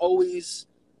create. I've always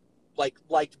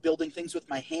liked building things with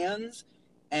my hands.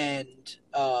 And,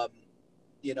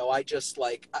 you know,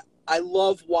 I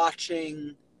love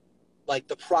watching like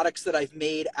the products that I've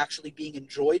made actually being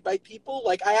enjoyed by people.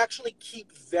 Like, I actually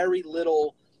keep very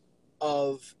little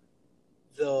of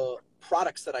the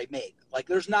products that I make. Like,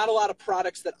 there's not a lot of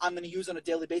products that I'm going to use on a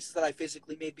daily basis that I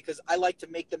physically made, because I like to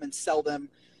make them and sell them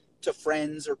to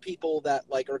friends or people that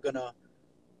like are going to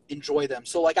enjoy them.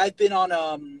 So like I've been on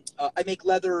I make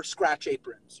leather scratch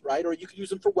aprons, right? Or you could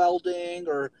use them for welding,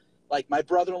 or like my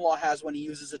brother-in-law has one, he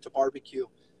uses it to barbecue.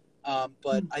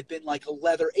 But I've been like a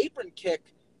leather apron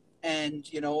kick.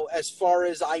 And, you know, as far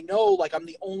as I know, like I'm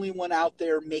the only one out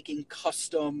there making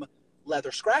custom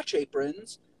leather scratch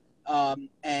aprons.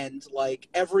 And like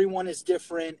everyone is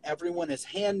different. Everyone is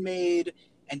handmade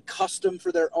and custom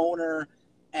for their owner.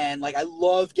 And like, I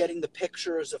love getting the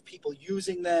pictures of people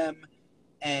using them.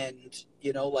 And,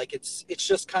 you know, like it's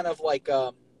just kind of like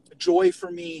a joy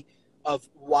for me of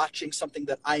watching something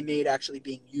that I made actually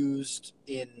being used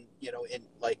in, you know, in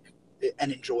like,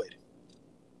 and enjoyed.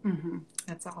 Mm-hmm.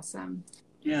 That's awesome.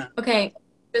 Yeah. Okay.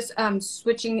 Just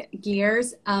switching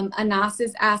gears. Anas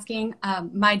is asking,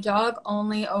 my dog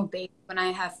only obeys when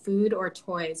I have food or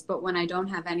toys, but when I don't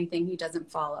have anything, he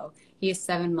doesn't follow. He is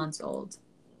 7 months old.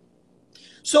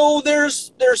 So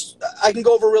there's I can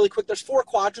go over really quick. There's 4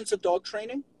 quadrants of dog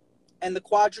training, and the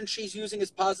quadrant she's using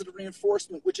is positive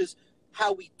reinforcement, which is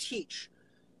how we teach.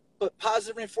 But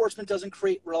positive reinforcement doesn't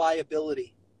create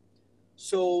reliability.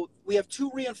 So we have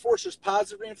 2 reinforcers,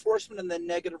 positive reinforcement and then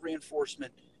negative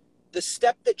reinforcement. The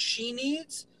step that she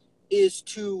needs is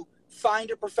to find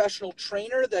a professional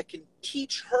trainer that can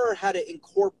teach her how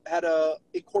to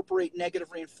incorporate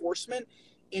negative reinforcement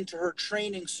into her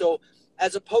training. So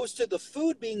as opposed to the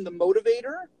food being the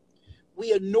motivator,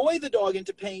 we annoy the dog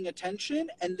into paying attention,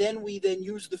 and then we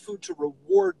use the food to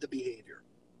reward the behavior.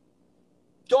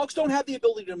 Dogs don't have the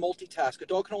ability to multitask. A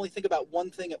dog can only think about one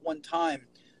thing at one time.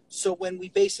 So when we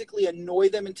basically annoy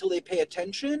them until they pay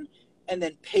attention and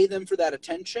then pay them for that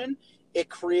attention, it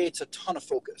creates a ton of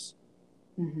focus.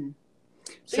 Mm-hmm.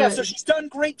 So she's done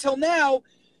great till now.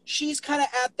 She's kind of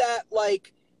at that,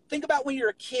 like, think about when you're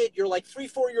a kid, you're like 3,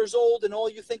 4 years old, and all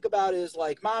you think about is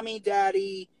like mommy,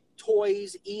 daddy,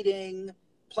 toys, eating,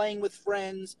 playing with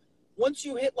friends. Once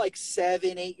you hit like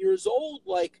 7, 8 years old,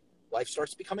 like life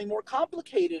starts becoming more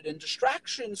complicated and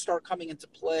distractions start coming into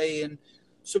play. And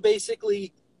so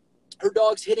basically her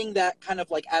dog's hitting that kind of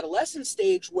like adolescent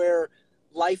stage where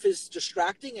life is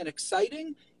distracting and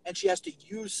exciting, and she has to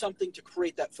use something to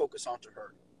create that focus onto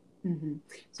her. Mm-hmm.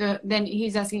 So then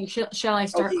he's asking, shall I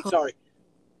start? Okay, sorry.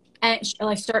 And shall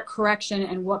I start correction,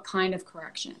 and what kind of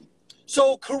correction?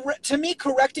 So to me,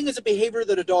 correcting is a behavior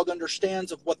that a dog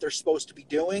understands of what they're supposed to be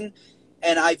doing.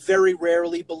 And I very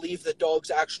rarely believe that dogs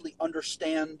actually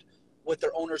understand what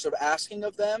their owners are asking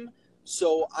of them.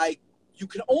 So you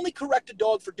can only correct a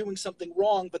dog for doing something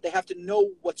wrong, but they have to know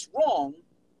what's wrong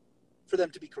for them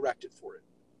to be corrected for it.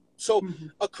 So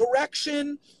a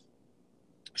correction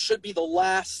should be the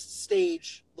last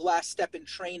stage, the last step in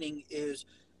training. Is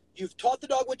you've taught the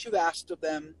dog what you've asked of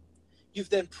them. You've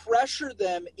then pressured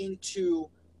them into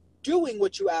doing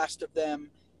what you asked of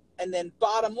them. And then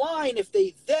bottom line, if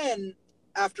they then,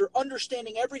 after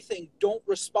understanding everything, don't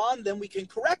respond, then we can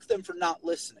correct them for not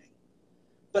listening.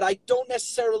 But I don't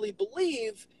necessarily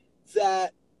believe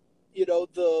that, you know,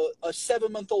 a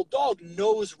 7-month-old dog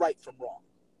knows right from wrong.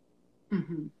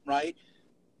 Mm-hmm. Right?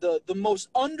 The most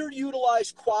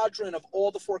underutilized quadrant of all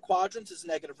the 4 quadrants is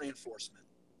negative reinforcement.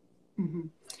 Mm-hmm.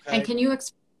 Okay? And can you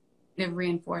explain negative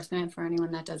reinforcement for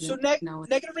anyone that doesn't know?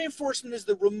 Negative reinforcement is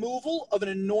the removal of an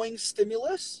annoying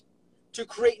stimulus to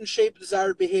create and shape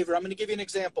desired behavior. I'm going to give you an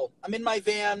example. I'm in my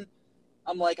van.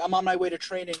 I'm on my way to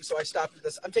training, so I stopped at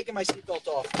this. I'm taking my seatbelt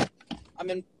off.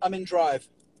 I'm in drive.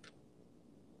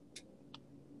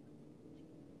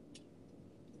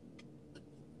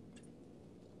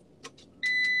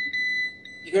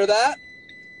 You hear that?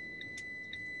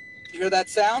 You hear that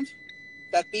sound?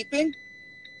 That beeping?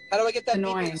 How do I get that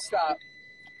beeping to stop?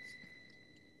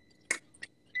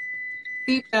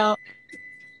 Seatbelt.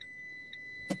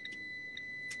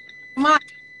 Come on.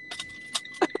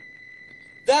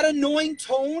 That annoying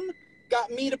tone got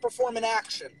me to perform an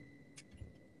action.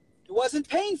 It wasn't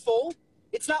painful.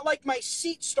 It's not like my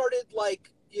seat started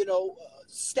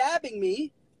stabbing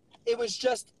me. It was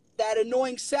just that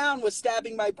annoying sound was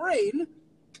stabbing my brain.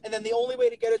 and then the only way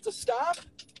to get it to stop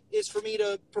is for me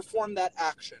to perform that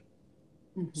action.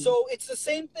 So it's the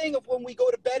same thing of when we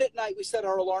go to bed at night, we set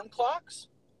our alarm clocks.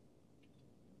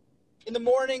 In the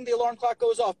morning, the alarm clock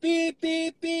goes off. Beep,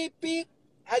 beep, beep, beep.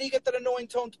 How do you get that annoying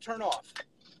tone to turn off?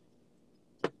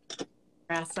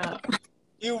 Press up.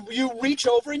 You reach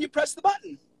over and you press the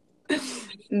button.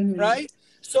 Right?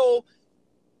 So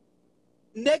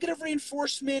negative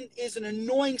reinforcement is an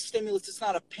annoying stimulus. It's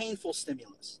not a painful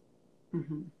stimulus.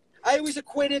 I always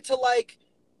equate it to like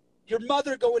your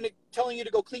mother telling you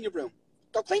to go clean your room.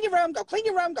 Go clean your room, go clean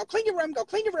your room, go clean your room, go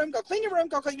clean your room, go clean your room,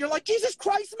 go clean. You're like, Jesus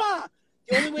Christ, Ma!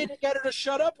 The only way to get her to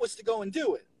shut up was to go and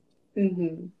do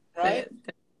it. Right?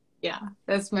 Yeah,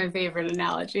 that's my favorite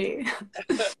analogy.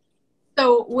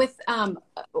 So with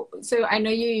so I know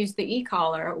you use the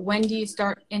e-collar. When do you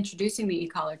start introducing the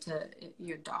e-collar to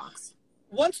your dogs?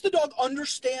 Once the dog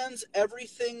understands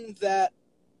everything that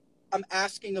I'm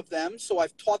asking of them, so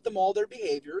I've taught them all their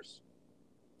behaviors,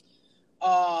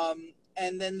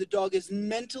 and then the dog is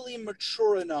mentally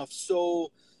mature enough.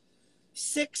 So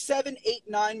 6, 7, 8,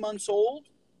 9 months old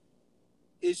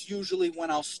is usually when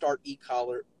I'll start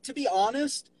e-collar. To be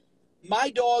honest,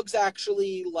 my dogs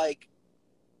actually, like,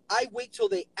 I wait till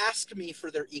they ask me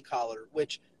for their e-collar,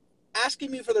 which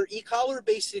asking me for their e-collar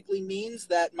basically means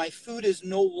that my food is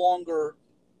no longer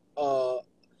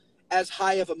as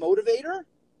high of a motivator,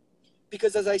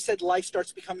 because as I said, life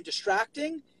starts becoming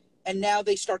distracting, and now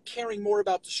they start caring more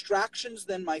about distractions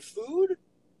than my food.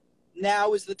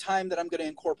 Now is the time that I'm going to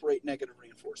incorporate negative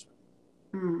reinforcement.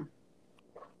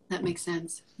 That makes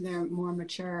sense. They're more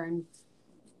mature, and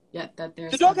yet that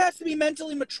there's... The dog has to be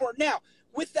mentally mature. Now,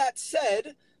 with that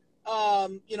said,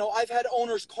 you know, I've had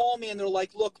owners call me and they're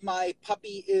like, look, my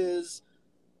puppy is,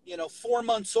 4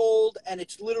 months old and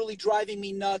it's literally driving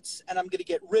me nuts and I'm going to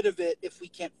get rid of it if we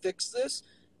can't fix this.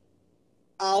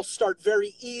 I'll start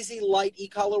very easy, light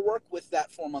e-collar work with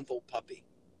that 4-month-old puppy.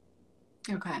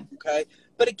 Okay.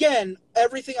 But again,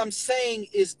 everything I'm saying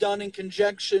is done in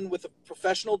conjunction with a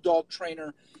professional dog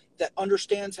trainer that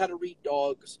understands how to read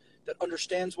dogs, that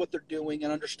understands what they're doing,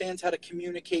 and understands how to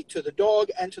communicate to the dog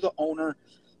and to the owner,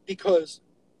 because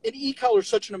an e-collar is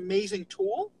such an amazing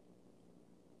tool,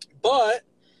 but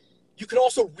you can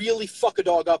also really fuck a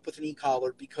dog up with an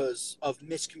e-collar because of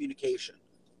miscommunication.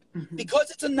 Because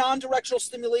it's a non-directional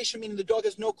stimulation, meaning the dog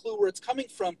has no clue where it's coming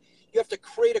from, you have to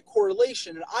create a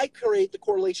correlation, and I create the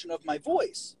correlation of my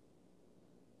voice.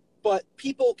 But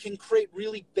people can create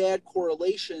really bad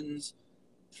correlations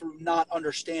through not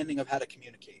understanding of how to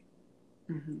communicate.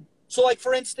 So, like,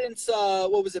 for instance,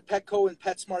 what was it, Petco and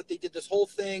PetSmart, they did this whole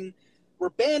thing.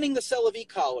 We're banning the sale of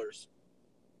e-collars.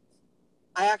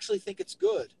 I actually think it's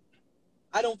good.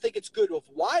 I don't think it's good of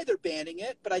why they're banning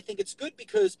it, but I think it's good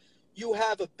because you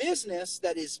have a business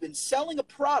that has been selling a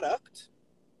product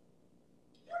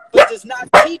but does not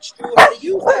teach you how to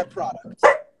use that product.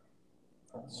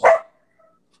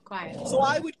 Quiet. So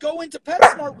I would go into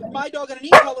PetSmart with my dog on an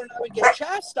e-collar and I would get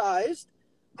chastised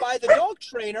by the dog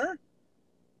trainer.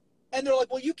 And they're like,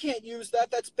 well, you can't use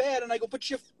that. That's bad. And I go, but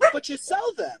you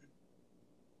sell them.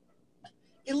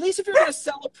 At least if you're going to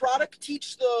sell a product,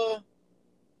 teach the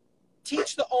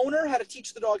owner how to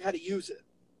teach the dog how to use it.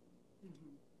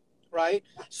 Right?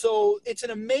 So it's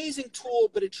an amazing tool,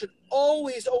 but it should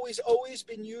always, always, always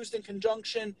been used in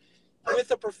conjunction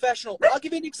with a professional. I'll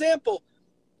give you an example.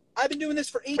 I've been doing this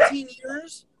for 18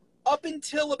 years. Up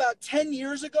until about 10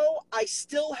 years ago, I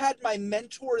still had my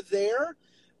mentor there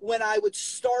when I would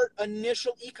start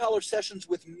initial e-collar sessions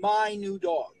with my new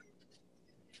dog.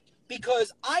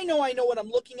 Because I know what I'm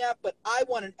looking at, but I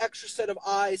want an extra set of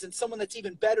eyes and someone that's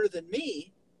even better than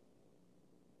me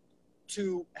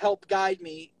to help guide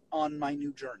me on my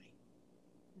new journey.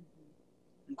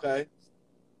 Okay?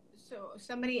 So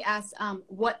somebody asked,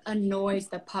 what annoys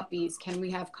the puppies? Can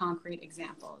we have concrete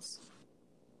examples?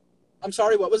 I'm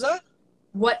sorry, what was that?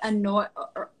 What annoy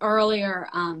earlier,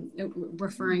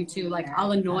 referring to, like,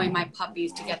 I'll annoy my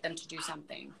puppies to get them to do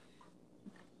something.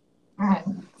 I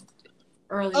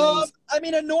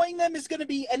mean, annoying them is going to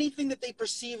be anything that they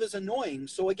perceive as annoying.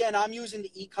 So again, I'm using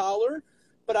the e-collar,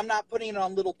 but I'm not putting it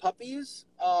on little puppies.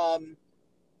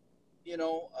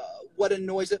 What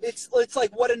annoys them? It's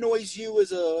like what annoys you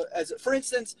as a for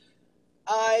instance,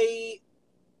 I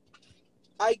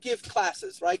give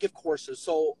classes, right? I give courses.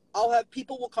 So I'll have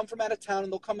people will come from out of town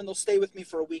and they'll come and they'll stay with me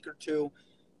for a week or two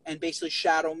and basically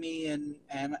shadow me and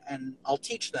I'll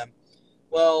teach them.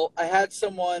 Well, I had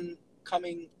someone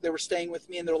coming, they were staying with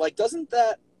me and they're like, doesn't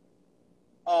that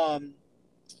a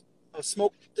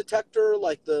smoke detector,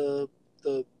 like the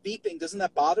beeping, doesn't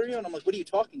that bother you? And I'm like, what are you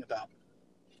talking about?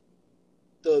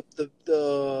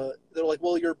 they're like,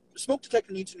 well, your smoke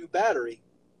detector needs a new battery.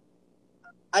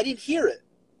 I didn't hear it.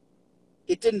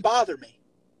 It didn't bother me.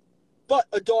 But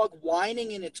a dog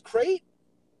whining in its crate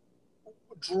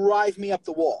drive me up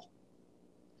the wall.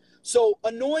 So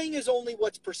annoying is only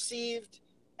what's perceived,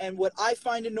 and what I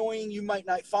find annoying, you might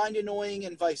not find annoying,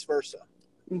 and vice versa.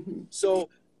 Mm-hmm. So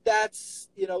that's,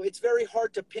 it's very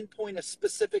hard to pinpoint a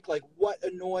specific, like, what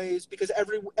annoys, because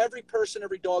every person,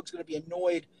 every dog's going to be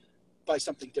annoyed by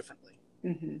something differently.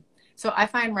 Mm-hmm. So I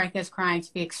find Rika's crying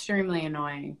to be extremely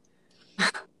annoying.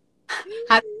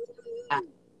 How,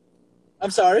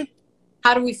 I'm sorry?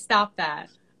 how do we stop that?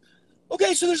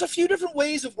 Okay, so there's a few different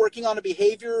ways of working on a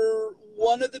behavior.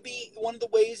 One of the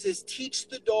ways is teach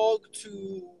the dog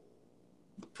to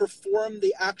perform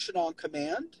the action on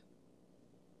command,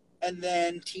 and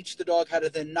then teach the dog how to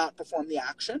then not perform the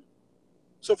action.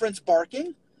 So, for instance,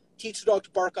 barking, teach the dog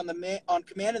to bark on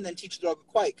command, and then teach the dog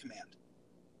a quiet command.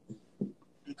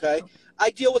 Okay, I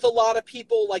deal with a lot of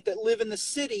people like that live in the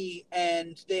city,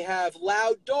 and they have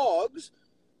loud dogs,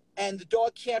 and the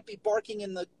dog can't be barking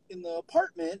in the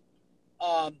apartment,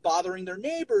 bothering their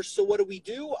neighbors. So what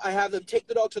do? I have them take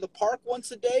the dog to the park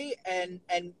once a day and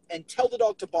tell the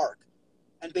dog to bark,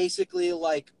 and basically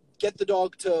like get the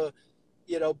dog to,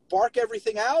 bark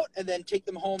everything out, and then take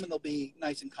them home, and they'll be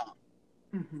nice and calm.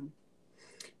 Mm-hmm.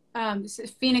 So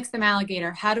Phoenix the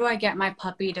Alligator, how do I get my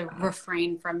puppy to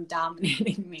refrain from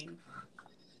dominating me?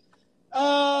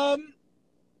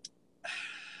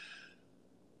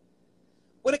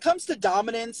 When it comes to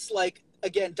dominance, like,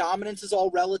 again, dominance is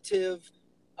all relative.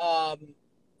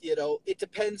 It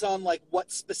depends on like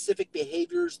what specific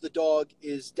behaviors the dog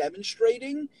is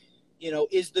demonstrating.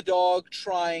 Is the dog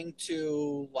trying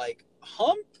to like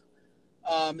hump?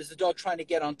 Is the dog trying to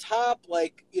get on top?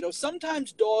 Like,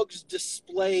 sometimes dogs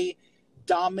display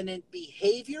dominant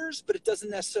behaviors, but it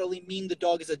doesn't necessarily mean the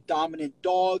dog is a dominant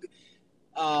dog.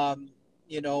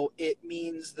 It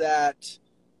means that,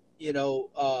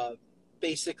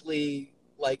 basically,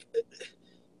 like,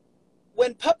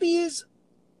 when puppies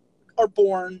are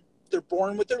born, they're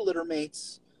born with their litter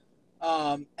mates.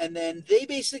 And then they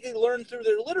basically learn through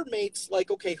their litter mates,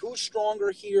 like, okay, who's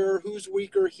stronger here, who's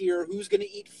weaker here, who's going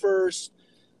to eat first.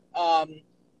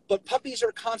 But puppies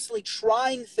are constantly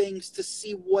trying things to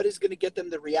see what is going to get them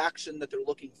the reaction that they're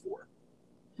looking for.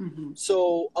 Mm-hmm.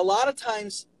 So a lot of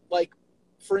times, like,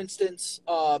 for instance,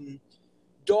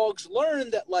 dogs learn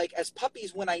that, like, as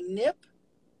puppies, when I nip,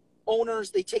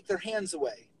 owners, they take their hands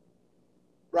away.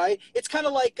 Right? It's kind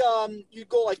of like you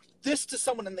go like this to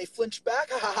someone and they flinch back.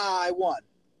 Ha ha ha! I won.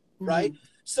 Mm-hmm. Right?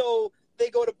 So they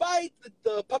go to bite.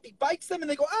 The puppy bites them, and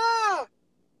they go, ah!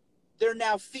 They're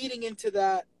now feeding into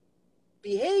that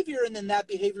behavior, and then that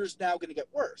behavior is now going to get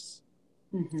worse.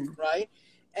 Mm-hmm. Right?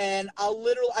 And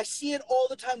I see it all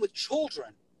the time with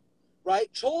children.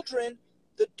 Right? Children,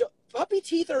 the puppy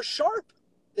teeth are sharp.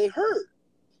 They hurt.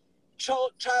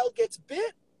 Child gets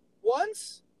bit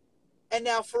once, and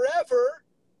now forever.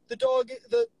 The dog,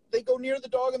 they go near the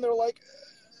dog and they're like,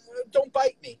 don't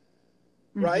bite me,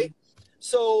 mm-hmm. Right?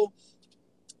 So,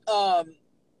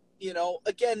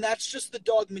 again, that's just the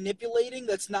dog manipulating.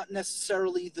 That's not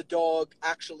necessarily the dog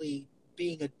actually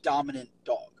being a dominant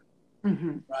dog,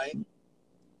 mm-hmm. Right?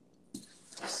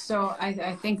 So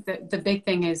I think that the big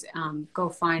thing is go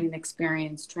find an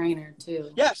experienced trainer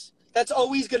too. Yes, that's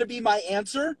always going to be my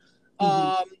answer.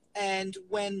 Mm-hmm. And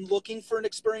when looking for an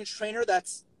experienced trainer,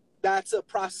 that's a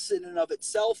process in and of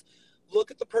itself. Look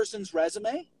at the person's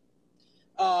resume.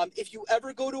 If you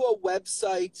ever go to a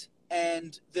website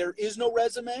and there is no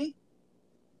resume,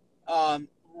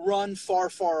 run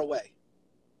far, far away.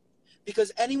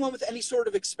 Because anyone with any sort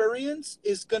of experience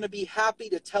is going to be happy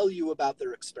to tell you about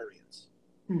their experience.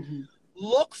 Mm-hmm.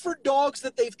 Look for dogs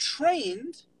that they've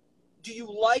trained. Do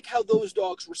you like how those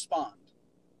dogs respond?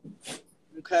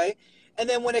 Okay? And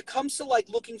then when it comes to like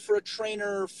looking for a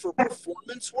trainer for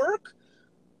performance work,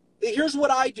 here's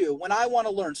what I do when I want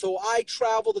to learn. So I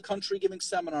travel the country giving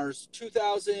seminars.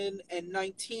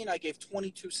 2019, I gave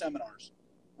 22 seminars.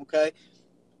 Okay?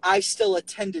 I still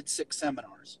attended 6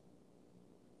 seminars.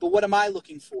 But what am I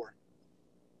looking for?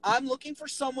 I'm looking for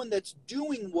someone that's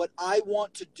doing what I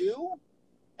want to do,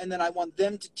 and then I want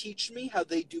them to teach me how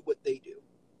they do what they do.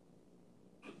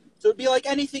 So it'd be like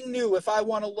anything new. If I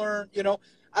want to learn,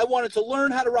 I wanted to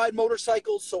learn how to ride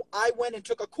motorcycles, so I went and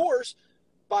took a course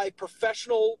by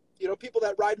professional, people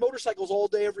that ride motorcycles all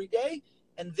day, every day,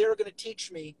 and they're going to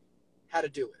teach me how to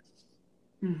do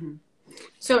it. Mm-hmm.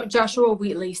 So Joshua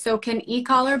Wheatley, so can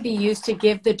e-collar be used to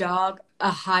give the dog a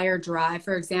higher drive?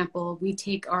 For example, we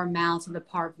take our Mal to the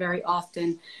park very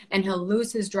often, and he'll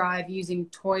lose his drive using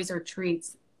toys or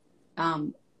treats.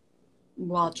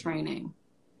 while training.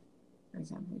 For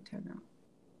example,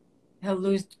 he'll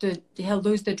lose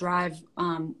the drive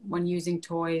when using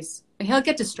toys. He'll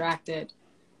get distracted.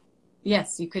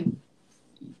 Yes, you could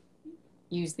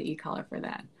use the e-collar for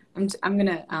that. I'm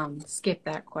gonna skip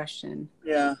that question.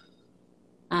 Yeah.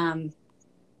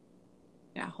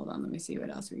 Yeah, hold on. Let me see what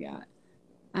else we got.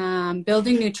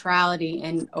 Building neutrality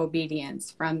and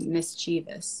obedience from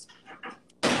Mischievous.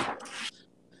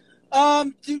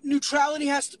 Neutrality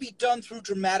has to be done through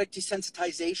dramatic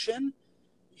desensitization.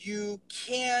 You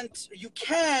can,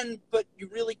 but you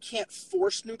really can't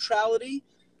force neutrality.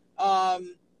 I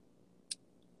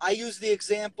use the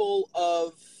example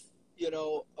of,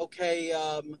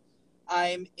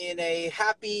 I'm in a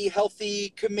happy, healthy,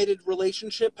 committed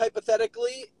relationship,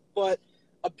 hypothetically, but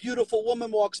a beautiful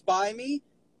woman walks by me,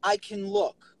 I can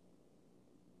look,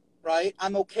 right?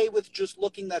 I'm okay with just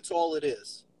looking, that's all it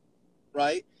is,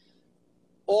 right?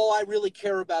 All I really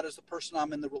care about is the person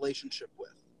I'm in the relationship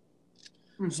with.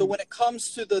 Mm-hmm. So when it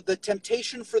comes to the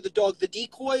temptation for the dog, the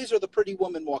decoys or the pretty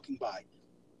woman walking by,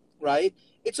 right?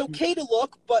 It's okay to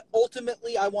look, but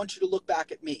ultimately I want you to look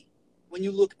back at me. When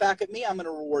you look back at me, I'm going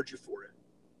to reward you for it.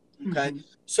 Okay? Mm-hmm.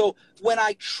 So when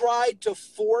I tried to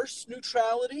force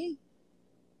neutrality,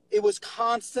 it was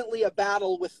constantly a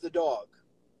battle with the dog.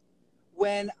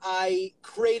 When I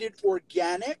created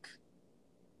organic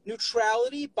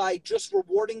neutrality by just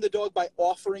rewarding the dog by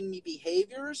offering me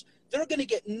behaviors, they're going to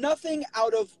get nothing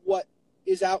out of what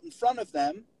is out in front of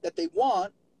them that they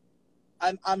want.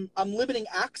 I'm limiting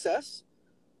access,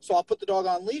 so I'll put the dog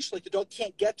on leash, like the dog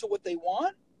can't get to what they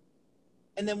want.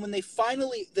 And then when they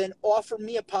finally then offer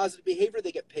me a positive behavior,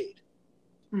 they get paid.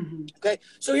 Mm-hmm. Okay,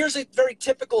 so here's a very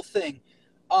typical thing.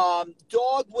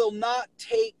 Dog will not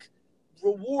take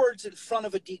rewards in front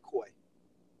of a decoy.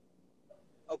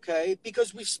 Okay,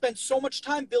 because we've spent so much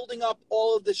time building up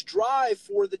all of this drive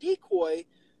for the decoy,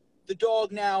 the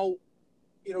dog now,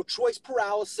 choice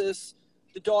paralysis,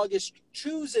 the dog is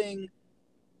choosing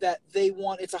that they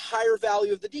want, it's a higher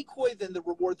value of the decoy than the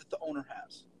reward that the owner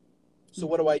has. So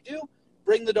what do?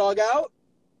 Bring the dog out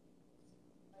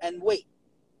and wait.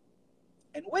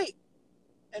 And wait.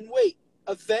 And wait.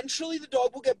 Eventually the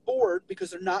dog will get bored because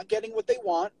they're not getting what they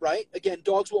want, right? Again,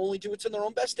 dogs will only do what's in their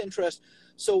own best interest.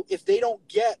 So if they don't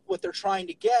get what they're trying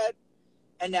to get,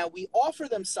 and now we offer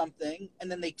them something,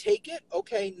 and then they take it,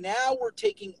 okay, now we're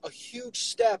taking a huge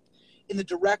step in the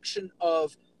direction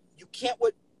of you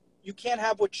can't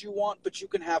have what you want, but you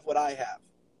can have what I have.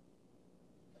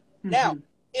 Mm-hmm. Now,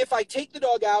 if I take the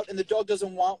dog out and the dog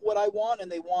doesn't want what I want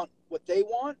and they want what they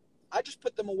want, I just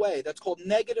put them away. That's called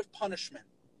negative punishment.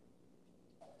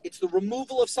 It's the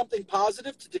removal of something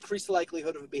positive to decrease the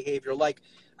likelihood of a behavior. Like,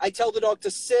 I tell the dog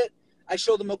to sit, I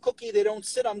show them a cookie, they don't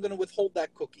sit, I'm going to withhold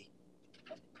that cookie.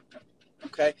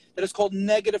 Okay? That is called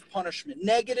negative punishment.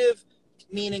 Negative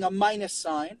meaning a minus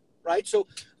sign, right? So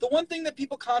the one thing that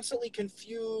people constantly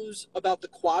confuse about the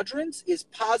quadrants is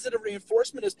positive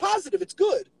reinforcement is positive, it's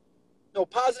good. No,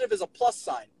 positive is a plus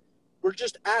sign. We're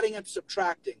just adding and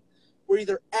subtracting. We're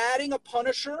either adding a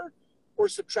punisher or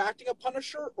subtracting a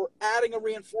punisher, or adding a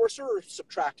reinforcer or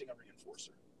subtracting a reinforcer.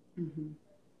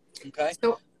 Mm-hmm. Okay?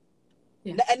 So,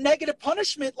 yeah. And negative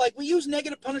punishment, like we use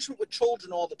negative punishment with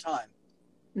children all the time.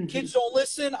 Mm-hmm. Kids don't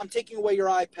listen, I'm taking away your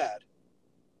iPad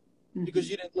because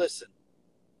you didn't listen.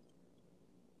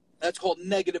 That's called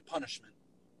negative punishment.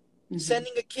 Mm-hmm.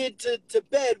 Sending a kid to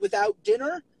bed without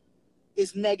dinner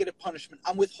is negative punishment.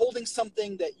 I'm withholding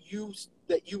something that you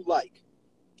like,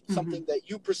 something that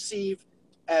you perceive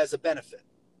as a benefit.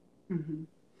 Mm-hmm.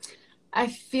 I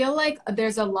feel like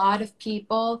there's a lot of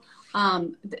people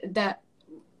that,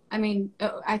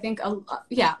 I think,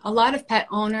 a lot of pet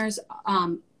owners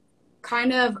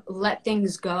kind of let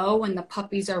things go when the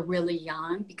puppies are really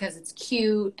young because it's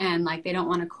cute and like they don't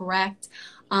want to correct.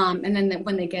 And then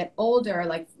when they get older,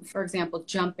 like for example,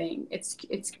 jumping, it's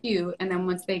cute. And then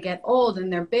once they get old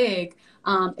and they're big,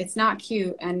 it's not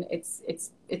cute and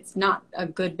it's not a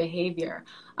good behavior.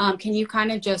 Can you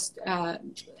kind of just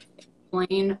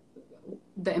explain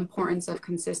the importance of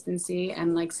consistency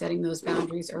and like setting those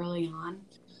boundaries early on?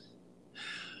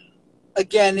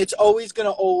 Again, it's always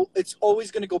going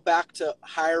to go back to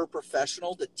hire a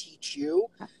professional to teach you,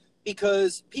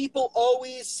 because people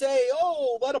always say,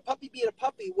 "Oh, let a puppy be a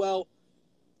puppy." Well,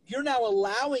 you're now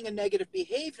allowing a negative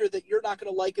behavior that you're not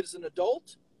going to like as an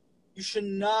adult. You should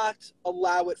not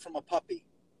allow it from a puppy.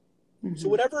 Mm-hmm. So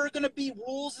whatever are going to be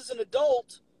rules as an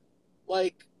adult,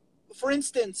 like for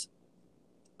instance,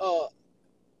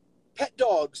 pet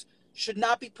dogs should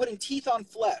not be putting teeth on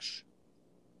flesh.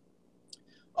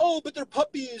 oh, but they're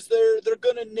puppies, they're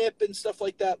gonna nip and stuff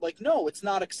like that. Like, no, it's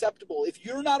not acceptable. If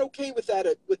you're not okay with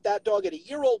that dog at a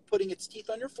year old putting its teeth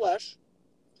on your flesh,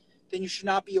 then you should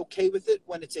not be okay with it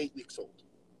when it's 8 weeks old.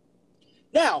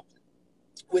 Now,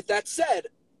 with that said,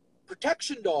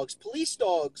 protection dogs, police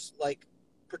dogs, like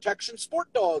protection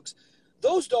sport dogs,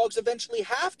 those dogs eventually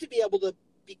have to be able to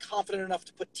be confident enough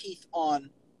to put teeth on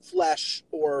flesh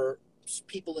or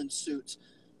people in suits.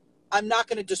 I'm not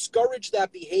going to discourage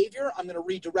that behavior. I'm going to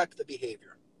redirect the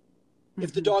behavior. Mm-hmm.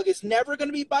 If the dog is never going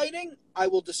to be biting, I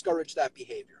will discourage that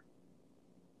behavior.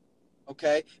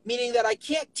 Okay? Meaning that I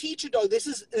can't teach a dog. This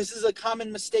is a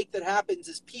common mistake that happens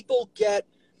is people get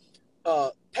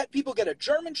pet people get a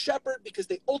German Shepherd because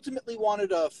they ultimately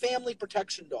wanted a family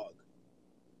protection dog.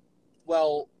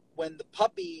 Well, when the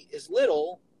puppy is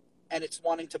little and it's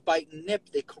wanting to bite and nip,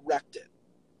 they correct it.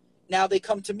 Now they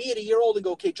come to me at a year old and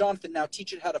go, okay, Jonathan, now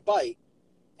teach it how to bite.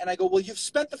 And I go, well, you've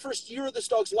spent the first year of this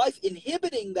dog's life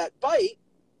inhibiting that bite.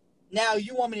 Now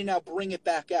you want me to now bring it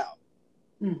back out.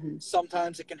 Mm-hmm.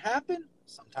 Sometimes it can happen.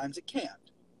 Sometimes it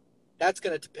can't. That's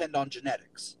going to depend on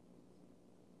genetics.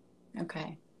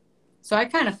 Okay. So I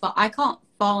can't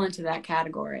fall into that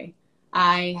category.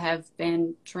 I have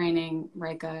been training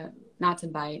Rika not to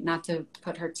bite, not to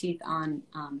put her teeth on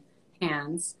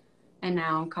hands. And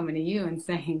now I'm coming to you and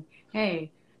saying,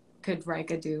 hey, could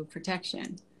Rika do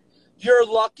protection? You're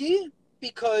lucky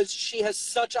because she has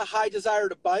such a high desire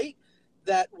to bite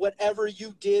that whatever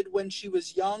you did when she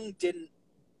was young didn't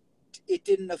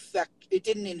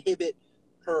inhibit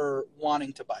her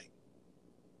wanting to bite.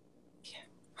 Yeah.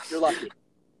 You're lucky.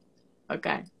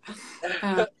 Okay.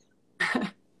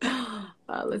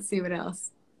 Let's see what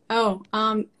else. Oh,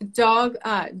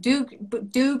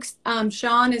 Duke's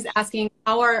Sean is asking,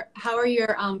 how are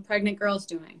your pregnant girls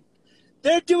doing?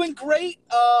 They're doing great.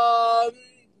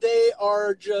 They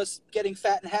are just getting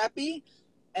fat and happy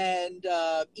and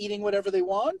eating whatever they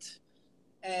want.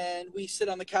 And we sit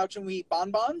on the couch and we eat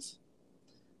bonbons.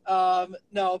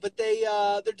 No, but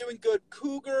they're doing good.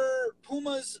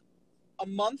 Puma's a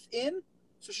month in,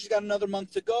 so she's got another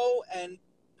month to go, and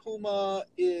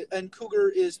Cougar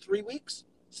is 3 weeks.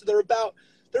 So they're about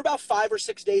 5 or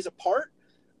 6 days apart.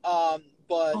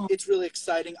 But it's really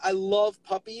exciting. I love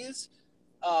puppies.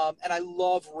 And I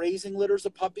love raising litters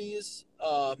of puppies.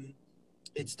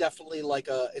 It's definitely like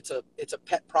it's a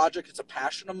pet project. It's a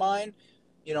passion of mine.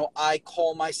 You know, I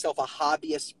call myself a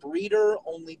hobbyist breeder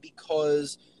only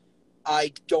because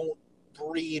I don't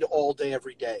breed all day,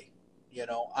 every day. You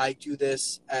know, I do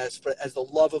this as the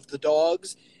love of the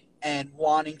dogs and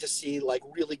wanting to see like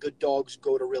really good dogs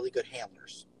go to really good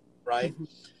handlers. Right. Mm-hmm.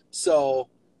 So,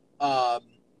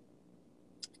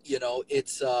 you know,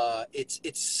 it's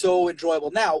so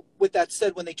enjoyable. Now, with that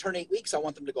said, when they turn 8 weeks, I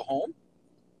want them to go home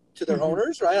to their mm-hmm.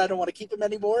 owners, right? I don't want to keep them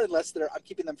anymore unless I'm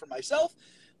keeping them for myself.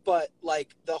 But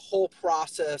like the whole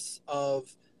process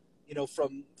of, you know,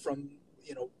 from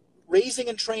you know, raising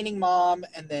and training mom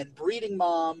and then breeding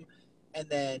mom and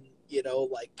then, you know,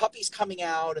 like puppies coming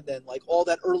out and then like all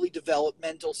that early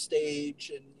developmental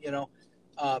stage and, you know,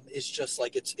 is just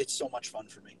like it's so much fun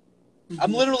for me. Mm-hmm.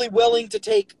 I'm literally willing to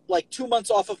take like 2 months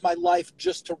off of my life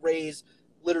just to raise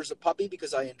litters of puppy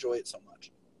because I enjoy it so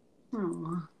much.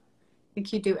 Oh, I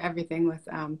think you do everything with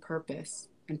purpose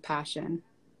and passion.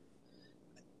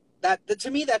 That to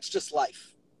me, that's just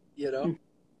life, you know?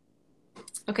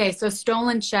 Okay, so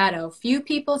Stolen Shadow. Few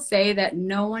people say that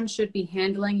no one should be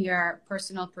handling your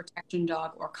personal protection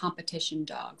dog or competition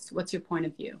dogs. What's your point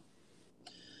of view?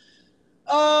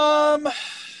 The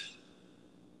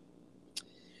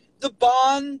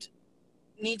bond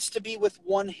needs to be with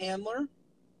one handler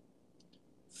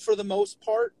for the most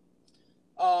part.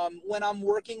 When I'm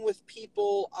working with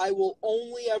people, I will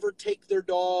only ever take their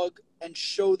dog and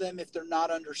show them if they're not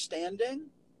understanding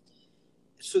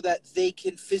so that they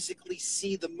can physically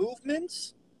see the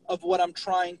movements of what I'm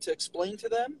trying to explain to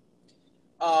them.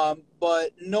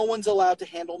 But no one's allowed to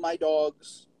handle my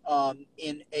dogs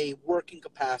in a working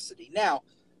capacity. Now,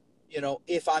 you know,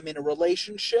 if I'm in a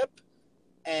relationship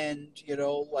and, you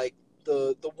know, like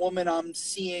the woman I'm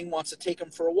seeing wants to take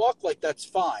them for a walk, like that's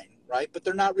fine, right? But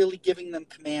they're not really giving them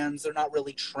commands. They're not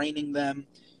really training them.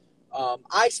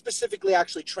 I specifically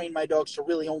actually train my dogs to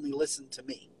really only listen to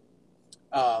me.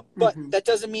 But mm-hmm. that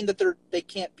doesn't mean that they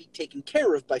can't be taken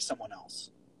care of by someone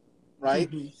else, right?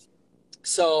 Mm-hmm.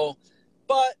 So,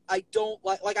 but I don't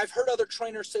like I've heard other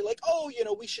trainers say like, oh, you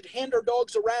know, we should hand our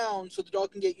dogs around so the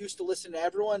dog can get used to listening to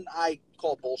everyone. I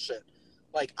call bullshit.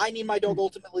 Like, I need my dog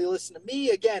ultimately to listen to me.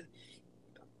 Again,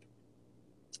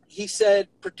 he said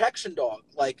protection dog.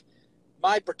 Like,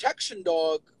 my protection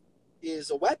dog is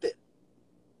a weapon,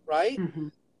 right? Mm-hmm.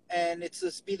 And it's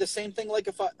this be the same thing. Like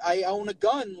if I own a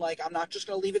gun, like I'm not just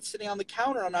going to leave it sitting on the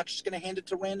counter. I'm not just going to hand it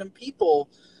to random people.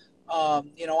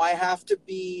 You know, I have to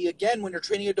be, again, when you're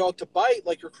training a dog to bite,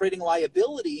 like you're creating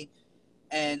liability.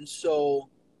 And so,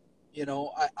 you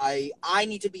know, I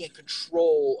need to be in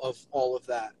control of all of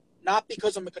that. Not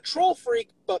because I'm a control freak,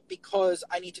 but because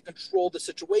I need to control the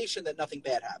situation that nothing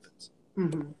bad happens.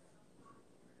 Mm-hmm.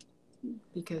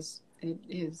 Because it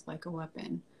is like a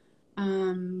weapon.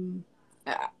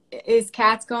 Is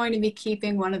Katz going to be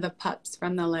keeping one of the pups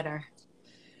from the litter?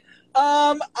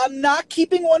 I'm not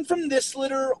keeping one from this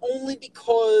litter only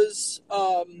because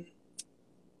I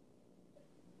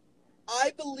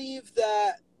believe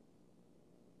that,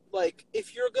 like,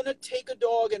 if you're going to take a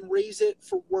dog and raise it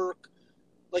for work,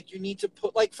 like, you need to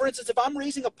put, like, for instance, if I'm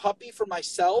raising a puppy for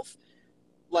myself,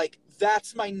 like,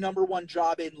 that's my number one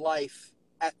job in life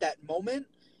at that moment,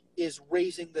 is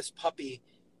raising this puppy.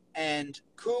 And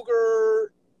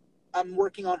Cougar, I'm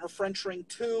working on her French ring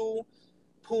 2.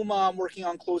 Puma, I'm working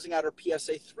on closing out her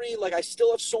PSA 3. Like, I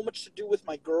still have so much to do with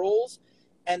my girls,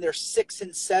 and they're 6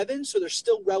 and 7, so they're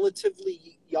still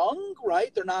relatively young,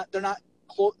 right? They're not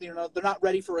you know, they're not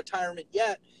ready for retirement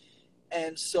yet.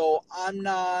 And so I'm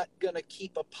not gonna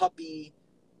keep a puppy.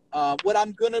 What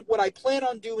I plan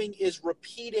on doing is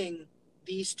repeating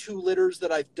these 2 litters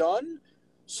that I've done.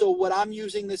 So what I'm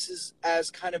using this is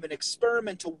as kind of an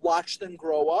experiment to watch them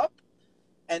grow up.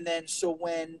 And then so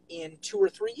when in 2 or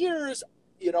 3 years,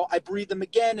 you know, I breed them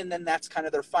again, and then that's kind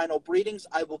of their final breedings,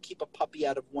 I will keep a puppy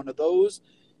out of one of those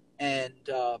and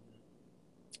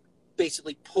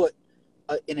basically put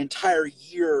an entire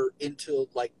year into,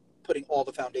 like, putting all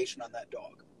the foundation on that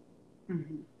dog.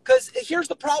 Because here's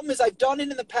the problem is I've done it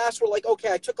in the past where, like,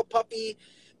 okay, I took a puppy,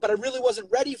 but I really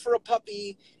wasn't ready for a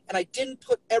puppy, and I didn't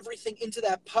put everything into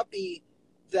that puppy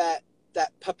that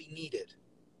puppy needed.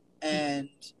 And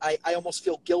I almost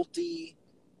feel guilty,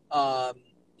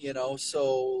 you know,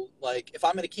 so, like, if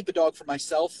I'm going to keep a dog for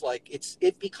myself, like,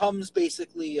 it becomes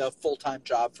basically a full-time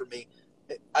job for me.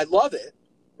 I love it,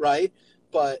 right?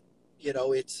 But, you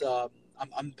know, it's,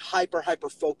 I'm hyper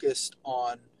focused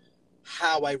on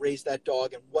how I raise that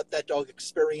dog and what that dog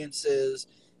experiences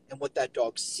and what that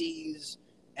dog sees.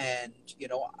 And, you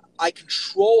know, I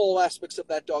control all aspects of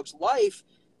that dog's life,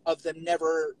 of them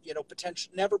never, you know,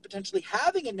 never potentially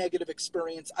having a negative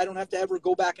experience. I don't have to ever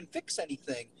go back and fix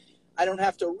anything. I don't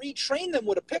have to retrain them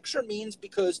what a picture means,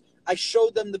 because I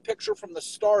showed them the picture from the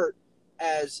start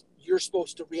as, you're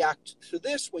supposed to react to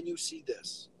this when you see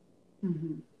this.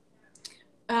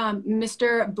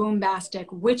 Mr.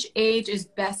 Boombastic, which age is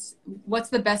best? What's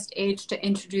the best age to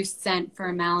introduce scent for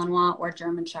a Malinois or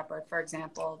German Shepherd, for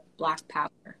example, black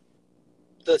powder?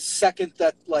 The second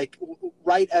that, like,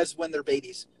 right as when they're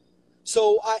babies.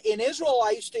 So in Israel,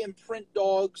 I used to imprint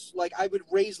dogs. Like, I would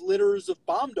raise litters of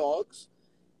bomb dogs,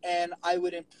 and I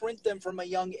would imprint them from a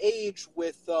young age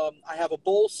with, I have a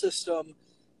bowl system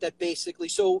that basically,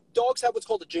 so dogs have what's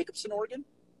called a Jacobson organ.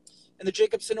 And the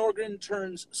Jacobson organ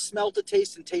turns smell to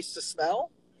taste and taste to smell.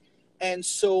 And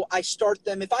so I start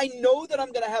them, if I know that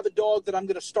I'm going to have a dog that I'm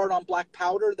going to start on black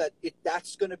powder,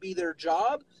 that's going to be their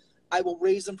job, I will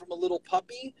raise them from a little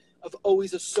puppy, of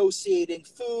always associating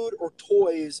food or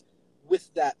toys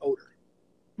with that odor.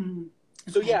 Okay.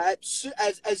 So yeah,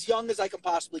 as young as I can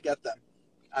possibly get them,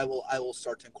 I will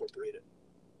start to incorporate it.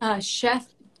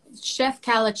 Chef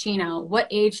Calicino, what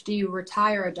age do you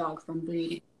retire a dog from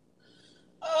breeding?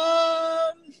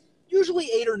 Usually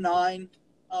 8 or 9.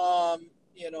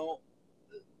 You know,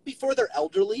 before they're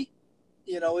elderly.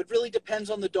 You know, it really depends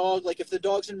on the dog. Like, if the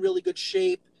dog's in really good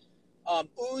shape.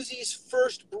 Uzi's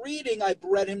first breeding, I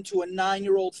bred him to a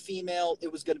 9-year-old female.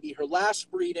 It was going to be her last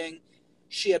breeding.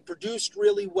 She had produced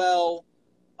really well,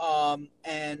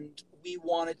 and we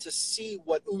wanted to see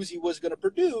what Uzi was going to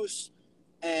produce,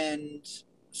 and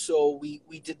so we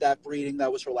did that breeding.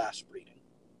 That was her last breeding,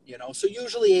 you know. So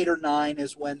usually 8 or 9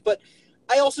 is when, but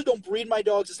I also don't breed my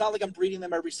dogs. It's not like I'm breeding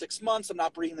them every 6 months. I'm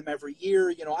not breeding them every year.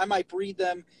 You know, I might breed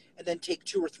them and then take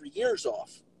 2 or 3 years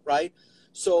off, right?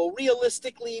 So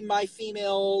realistically, my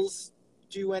females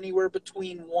do anywhere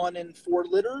between 1 and 4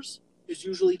 litters is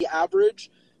usually the average.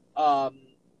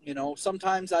 You know,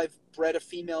 sometimes I've bred a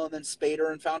female and then spayed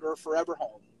her and found her a forever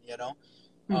home, you know.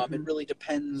 It really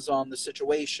depends on the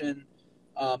situation.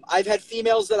 I've had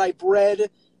females that I bred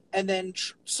and then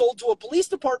sold to a police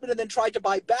department and then tried to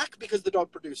buy back because the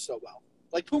dog produced so well.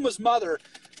 Like Puma's mother,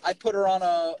 I put her on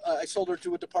I sold her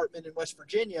to a department in West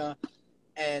Virginia,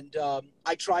 and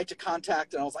I tried to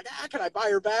contact, and I was like, can I buy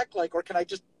her back? Like, or can I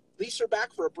just lease her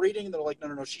back for a breeding? And they're like,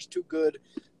 no, she's too good.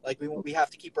 Like, we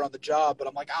have to keep her on the job. But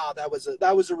I'm like, that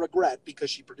was a regret because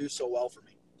she produced so well for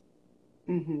me.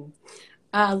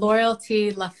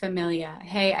 Loyalty La Familia.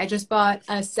 Hey, I just bought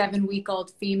a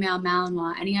 7-week-old female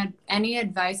Malinois. Any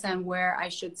advice on where I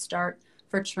should start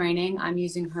for training? I'm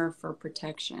using her for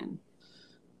protection.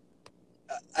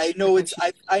 I know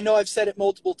I know I've said it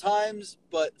multiple times,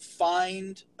 but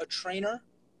find a trainer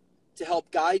to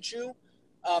help guide you.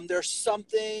 There's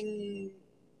something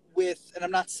with, and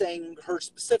I'm not saying her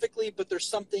specifically, but there's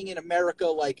something in America,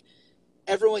 like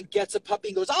everyone gets a puppy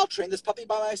and goes, I'll train this puppy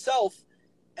by myself.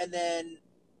 And then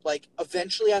like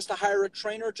eventually has to hire a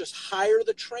trainer. Just hire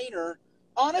the trainer.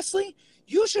 Honestly,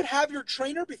 you should have your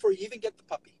trainer before you even get the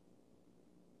puppy.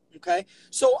 Okay.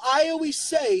 So I always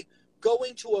say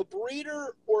going to a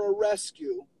breeder or a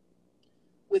rescue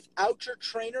without your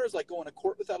trainer is like going to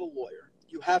court without a lawyer.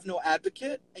 You have no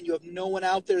advocate, and you have no one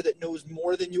out there that knows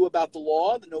more than you about the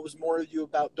law, that knows more than you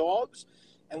about dogs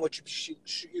and what you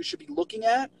should be looking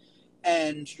at.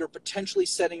 And you're potentially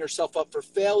setting yourself up for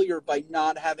failure by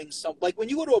not having some, like when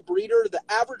you go to a breeder, the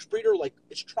average breeder, like,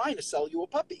 is trying to sell you a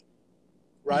puppy,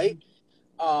 right?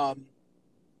 Mm-hmm.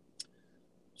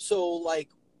 So like,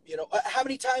 you know, how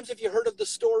many times have you heard of the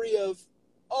story of,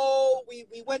 oh, we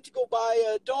went to go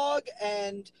buy a dog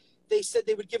and they said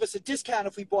they would give us a discount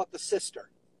if we bought the sister.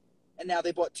 And now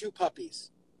they bought 2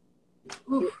 puppies.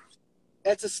 Oof.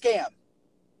 That's a scam,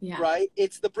 right?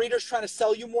 It's the breeders trying to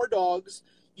sell you more dogs.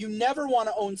 You never want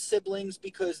to own siblings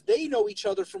because they know each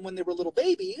other from when they were little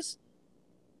babies,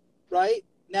 right?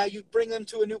 Now you bring them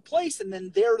to a new place and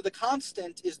then the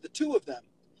constant is the 2 of them.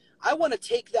 I want to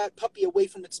take that puppy away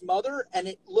from its mother and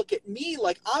it look at me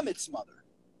like I'm its mother,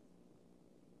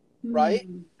 right?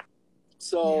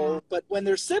 So, but when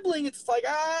they're sibling, it's like,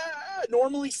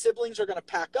 normally siblings are going to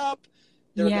pack up.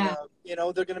 They're going to, you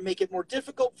know, they're going to make it more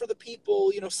difficult for the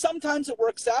people. You know, sometimes it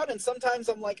works out and sometimes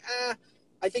I'm like,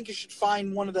 I think you should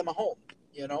find one of them a home,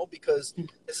 you know, because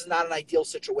this is not an ideal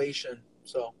situation.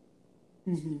 So,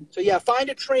 so yeah, find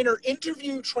a trainer,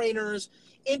 interview trainers,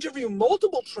 interview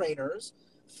multiple trainers,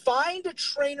 find a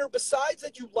trainer besides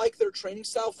that you like their training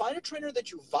style, find a trainer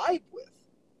that you vibe with,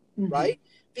 right?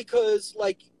 Because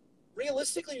like,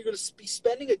 realistically, you're going to be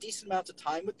spending a decent amount of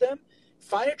time with them.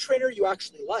 Find a trainer you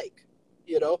actually like.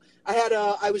 You know,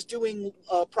 I was doing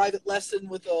a private lesson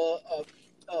with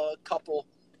a couple,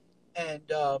 and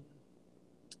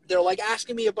they're like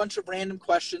asking me a bunch of random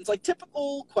questions, like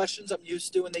typical questions I'm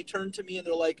used to, and they turn to me and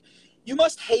they're like, "You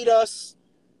must hate us,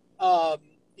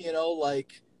 you know,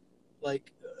 like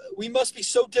we must be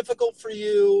so difficult for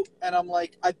you." And I'm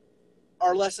like,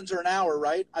 our lessons are an hour,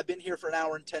 right? I've been here for an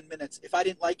hour and 10 minutes. If I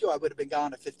didn't like you, I would have been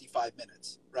gone at 55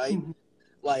 minutes, right?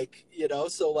 Like, you know,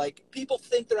 so like people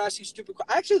think they're asking stupid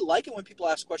questions. I actually like it when people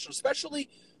ask questions, especially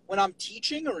when I'm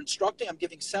teaching or instructing, I'm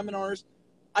giving seminars.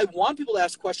 I want people to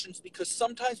ask questions because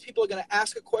sometimes people are going to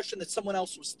ask a question that someone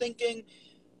else was thinking,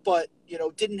 but, you know,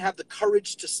 didn't have the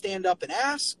courage to stand up and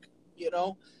ask, you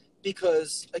know,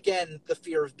 because, again, the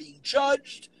fear of being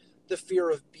judged, the fear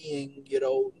of being, you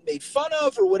know, made fun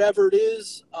of or whatever it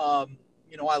is.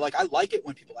 You know, I like it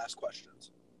when people ask questions.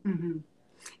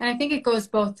 And I think it goes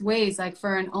both ways. Like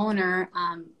for an owner,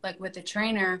 like with a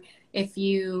trainer, if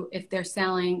they're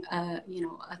selling a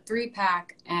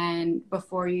 3-pack and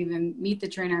before you even meet the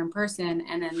trainer in person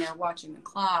and then they're watching the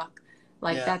clock,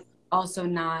 like that's also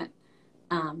not,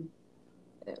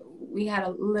 we had a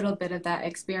little bit of that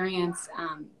experience,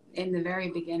 in the very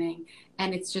beginning,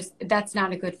 and it's just, that's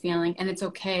not a good feeling. And it's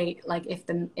okay. Like if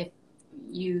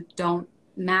you don't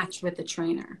match with the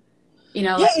trainer, you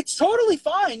know, it's totally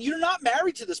fine. You're not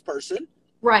married to this person.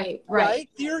 Right.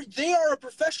 They are a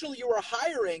professional you are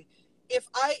hiring.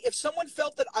 If someone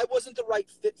felt that I wasn't the right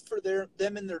fit for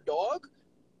them and their dog,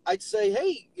 I'd say,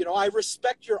 hey, you know, I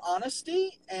respect your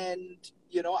honesty, and,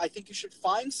 you know, I think you should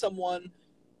find someone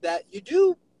that you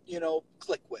do, you know,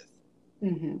 click with.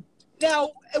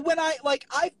 Now, when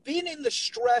I've been in the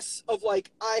stress of like,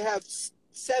 I have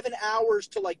 7 hours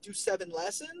to like do 7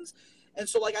 lessons. And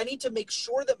so like, I need to make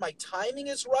sure that my timing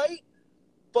is right.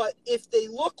 But if they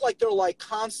look like they're like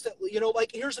constantly, you know, like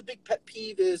here's a big pet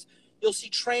peeve is you'll see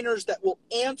trainers that will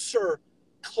answer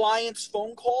clients'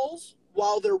 phone calls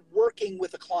while they're working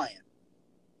with a client.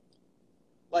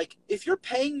 Like if you're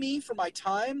paying me for my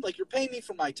time, like you're paying me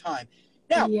for my time.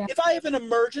 Now, if I have an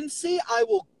emergency, I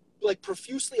will like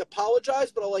profusely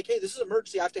apologize, but I'm like, hey, this is an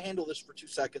emergency. I have to handle this for 2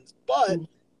 seconds. But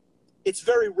it's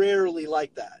very rarely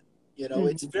like that. You know,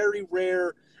 it's very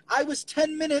rare. I was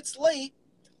 10 minutes late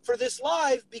for this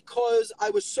live because I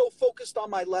was so focused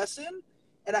on my lesson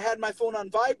and I had my phone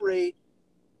on vibrate.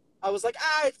 I was like,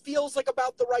 it feels like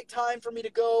about the right time for me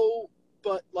to go.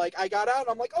 But like I got out and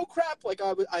I'm like, oh crap. Like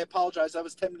I apologize. I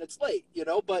was 10 minutes late, you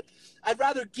know, but I'd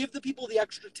rather give the people the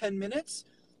extra 10 minutes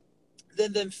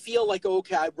than feel like,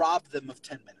 okay, I robbed them of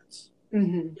 10 minutes,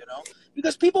 Mm-hmm. you know,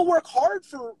 because people work hard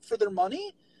for their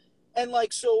money. And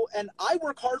like, so, and I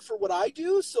work hard for what I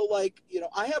do. So like, you know,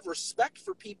 I have respect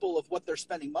for people of what they're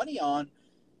spending money on.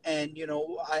 And, you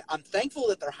know, I'm thankful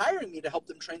that they're hiring me to help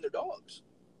them train their dogs.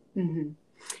 Mm-hmm.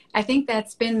 I think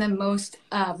that's been the most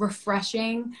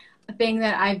refreshing thing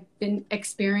that I've been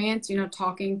experienced, you know,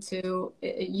 talking to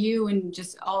you and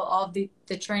just all the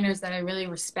trainers that I really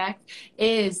respect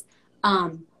is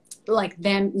like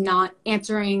them not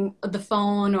answering the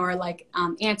phone or like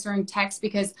answering text,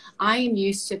 because I am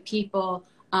used to people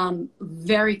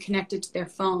very connected to their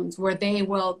phones where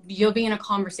you'll be in a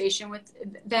conversation with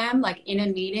them, like in a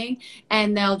meeting,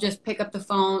 and they'll just pick up the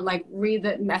phone, like read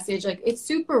the message. Like it's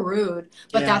super rude,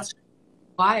 but Yeah. that's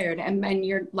wired. And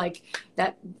you're like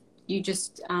that, you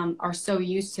just are so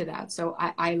used to that. So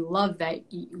I love that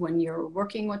when you're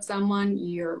working with someone,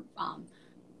 you're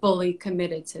fully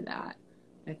committed to that.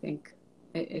 I think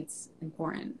it's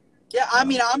important. Yeah, So. I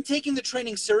mean, I'm taking the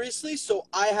training seriously, so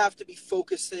I have to be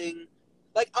focusing.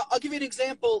 Like, I'll give you an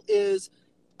example is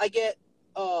I get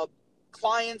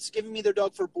clients giving me their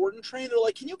dog for board and train. They're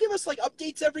like, can you give us, like,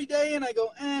 updates every day? And I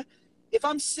go, if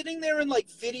I'm sitting there and, like,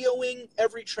 videoing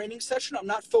every training session, I'm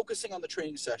not focusing on the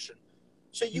training session.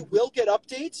 So you will get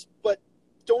updates, but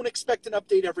don't expect an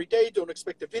update every day. Don't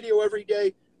expect a video every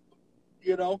day,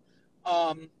 you know,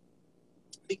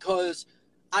 because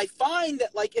I find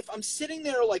that, like, if I'm sitting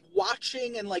there, like,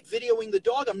 watching and, like, videoing the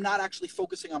dog, I'm not actually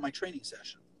focusing on my training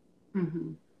session.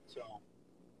 Mm-hmm. So.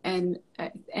 And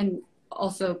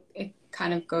also it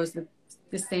kind of goes the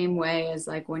same way as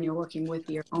like when you're working with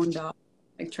your own dog,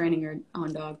 like training your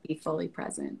own dog, be fully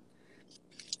present.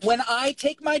 When I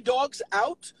take my dogs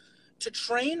out to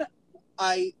train,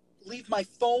 I leave my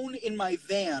phone in my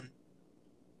van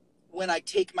when I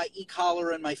take my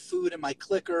e-collar and my food and my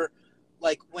clicker.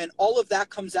 Like, when all of that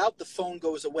comes out, the phone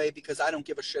goes away because I don't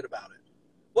give a shit about it.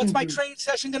 What's my training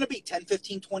session going to be? 10,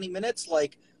 15, 20 minutes?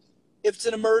 Like, if it's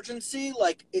an emergency,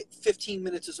 like, 15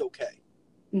 minutes is okay,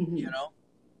 you know?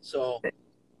 So.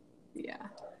 Yeah.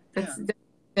 That's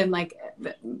been like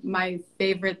my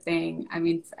favorite thing. I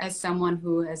mean, as someone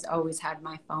who has always had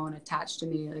my phone attached to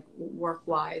me, like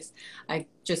work-wise, I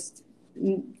just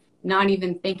not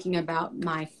even thinking about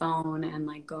my phone and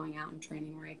like going out and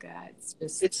training like that. It's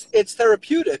just it's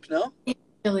therapeutic, no? It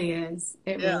really is.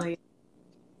 It really is.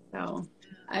 So,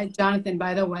 Jonathan,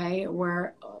 by the way,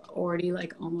 we're already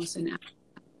like almost an hour.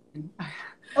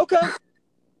 Okay.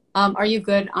 Are you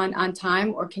good on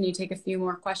time, or can you take a few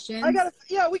more questions?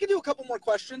 Yeah, we can do a couple more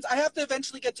questions. I have to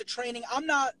eventually get to training.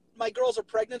 My girls are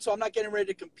pregnant, so I'm not getting ready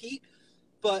to compete,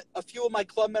 but a few of my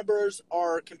club members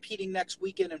are competing next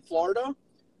weekend in Florida.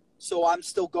 So I'm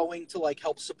still going to like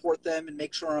help support them and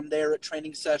make sure I'm there at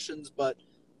training sessions, but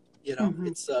you know,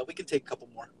 it's we can take a couple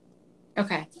more.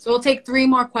 Okay. So we'll take 3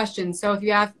 more questions. So if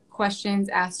you have questions,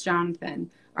 ask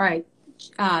Jonathan. All right.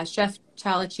 Chef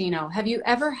Chalicino, have you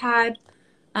ever had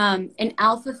an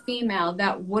alpha female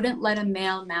that wouldn't let a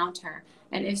male mount her?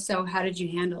 And if so, how did you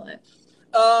handle it?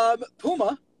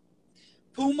 Puma.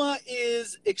 Puma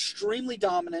is extremely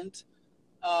dominant.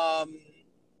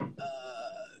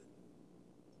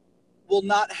 Will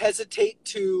not hesitate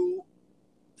to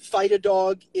fight a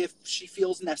dog if she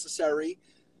feels necessary.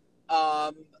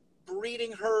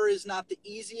 Breeding her is not the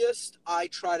easiest. I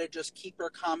try to just keep her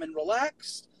calm and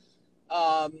relaxed.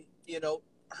 You know,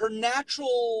 her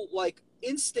natural like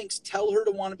instincts tell her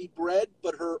to want to be bred,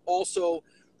 but her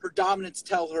dominance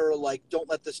tell her like, don't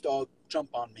let this dog jump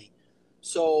on me.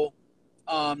 So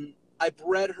I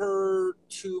bred her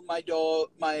to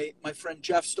my friend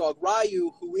Jeff's dog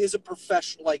Ryu, who is a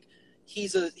professional. Like,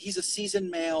 he's a seasoned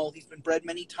male. He's been bred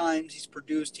many times. He's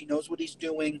produced. He knows what he's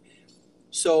doing.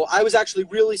 So I was actually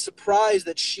really surprised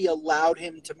that she allowed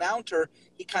him to mount her.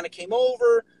 He kind of came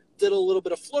over, did a little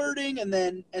bit of flirting, and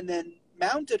then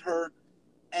mounted her,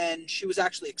 and she was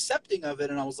actually accepting of it.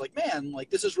 And I was like, man, like,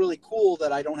 this is really cool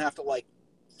that I don't have to like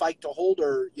fight to hold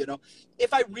her, you know.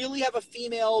 If I really have a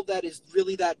female that is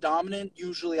really that dominant,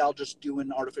 usually I'll just do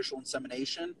an artificial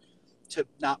insemination to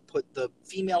not put the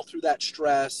female through that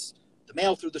stress, the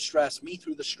male through the stress, me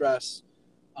through the stress.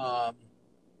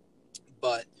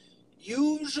 But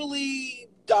usually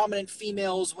dominant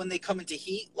females, when they come into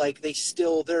heat, like, they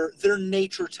still, their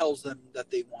nature tells them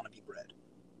that they want to be bred,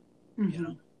 you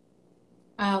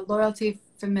know. Loyalty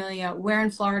Familia, where in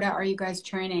Florida are you guys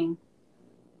training?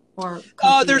 Or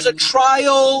there's a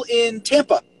trial in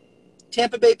Tampa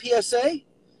Bay PSA.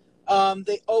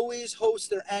 They always host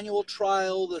their annual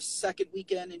trial the second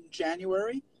weekend in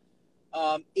January.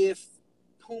 If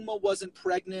Puma wasn't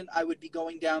pregnant, I would be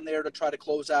going down there to try to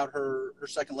close out her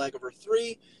second leg of her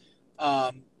 3.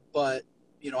 But,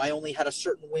 you know, I only had a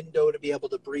certain window to be able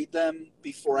to breed them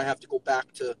before I have to go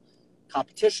back to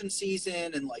competition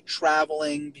season and like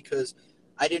traveling, because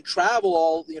I didn't travel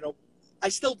all, you know, I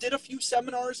still did a few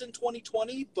seminars in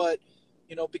 2020, but,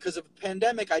 you know, because of the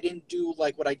pandemic, I didn't do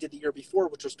like what I did the year before,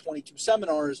 which was 22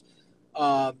 seminars.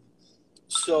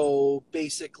 So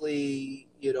basically,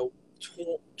 you know,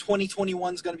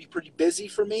 2021 is going to be pretty busy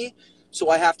for me. So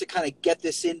I have to kind of get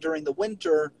this in during the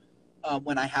winter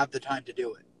when I have the time to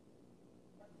do it.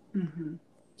 Mm-hmm.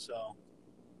 So.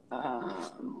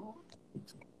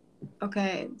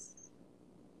 Okay.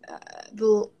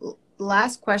 The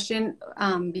last question,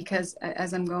 because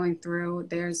as I'm going through,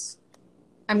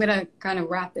 I'm going to kind of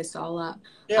wrap this all up.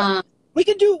 Yeah.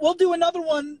 We'll do another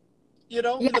one, you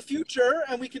know, in the future,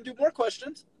 and we can do more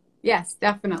questions. Yes,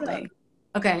 definitely. Yeah.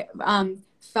 Okay.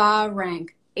 Thaw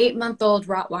rank, 8-month-old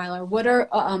Rottweiler.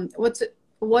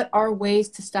 What are ways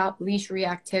to stop leash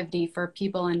reactivity for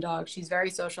people and dogs? She's very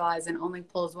socialized and only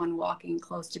pulls when walking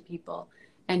close to people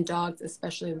and dogs,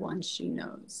 especially ones she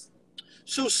knows.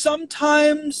 So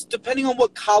sometimes, depending on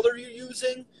what collar you're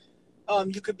using,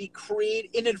 you could be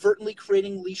inadvertently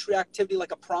creating leash reactivity,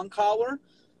 like a prong collar.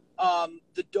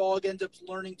 The dog ends up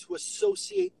learning to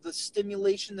associate the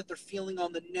stimulation that they're feeling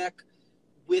on the neck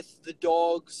with the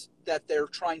dogs that they're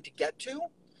trying to get to.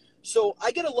 So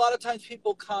I get a lot of times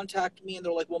people contact me and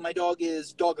they're like, well, my dog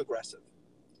is dog aggressive.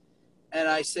 And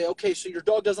I say, okay, so your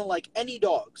dog doesn't like any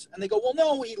dogs. And they go, well,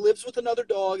 no, he lives with another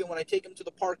dog. And when I take him to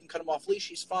the park and cut him off leash,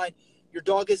 he's fine. Your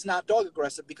dog is not dog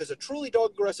aggressive, because a truly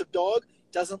dog aggressive dog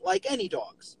doesn't like any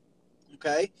dogs.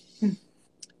 Okay.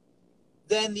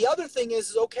 Then the other thing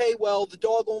is, okay, well, the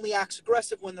dog only acts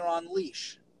aggressive when they're on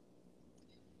leash.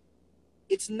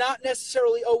 It's not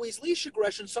necessarily always leash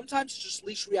aggression. Sometimes it's just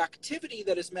leash reactivity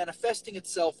that is manifesting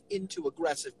itself into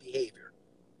aggressive behavior.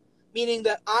 Meaning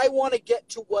that I want to get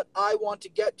to what I want to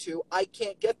get to. I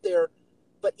can't get there,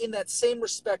 but in that same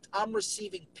respect, I'm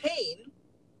receiving pain.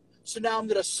 So now I'm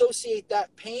going to associate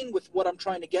that pain with what I'm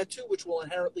trying to get to, which will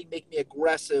inherently make me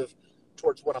aggressive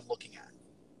towards what I'm looking at.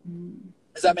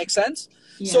 Does that make sense?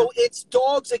 Yeah. So it's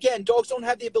dogs, again, dogs don't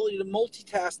have the ability to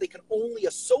multitask. They can only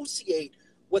associate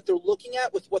what they're looking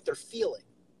at with what they're feeling,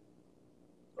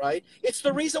 right? It's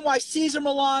the reason why Cesar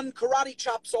Millan karate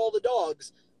chops all the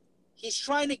dogs. He's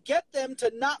trying to get them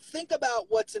to not think about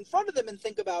what's in front of them and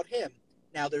think about him.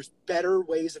 Now, there's better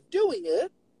ways of doing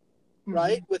it,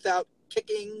 right? Without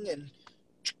kicking and,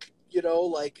 you know,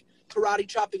 like karate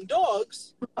chopping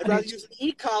dogs. I'd rather use an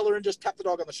e-collar and just tap the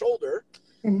dog on the shoulder.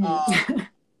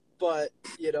 But,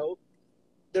 you know,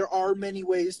 there are many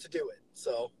ways to do it,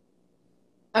 so.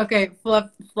 Okay,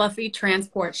 fluffy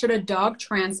transport. Should a dog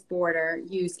transporter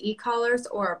use e-collars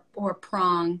or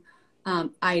prong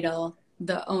idle?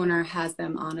 The owner has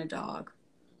them on a dog.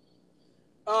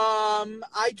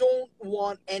 I don't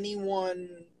want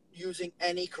anyone using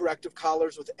any corrective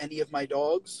collars with any of my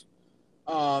dogs.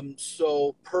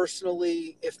 So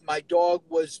personally, if my dog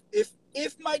was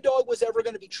ever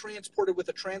going to be transported with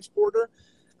a transporter,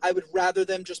 I would rather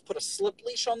them just put a slip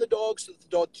leash on the dog so that the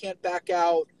dog can't back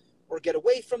out or get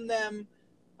away from them.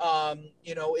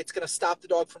 You know, it's going to stop the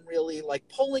dog from really like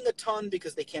pulling a ton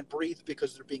because they can't breathe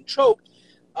because they're being choked.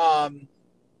 And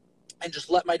just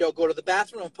let my dog go to the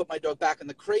bathroom and put my dog back in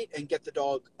the crate and get the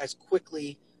dog as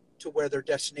quickly to where their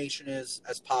destination is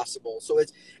as possible. So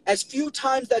it's as few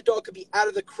times that dog could be out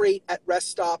of the crate at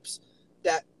rest stops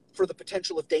that for the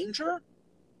potential of danger,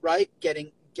 right?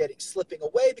 Slipping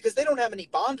away because they don't have any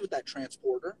bond with that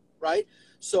transporter, right?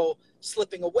 So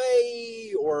slipping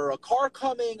away or a car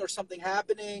coming or something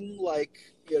happening,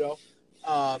 like, you know,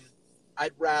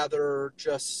 I'd rather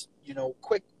just, you know,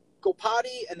 quick go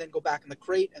potty and then go back in the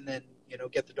crate and then, you know,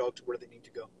 get the dog to where they need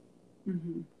to go.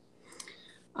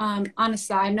 On a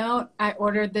side note, I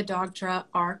ordered the Dogtra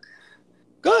Arc.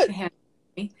 Good.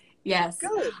 Yes.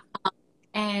 Good.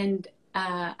 And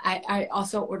I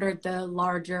also ordered the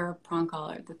larger prong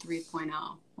collar, the 3.0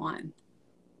 one.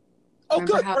 Oh,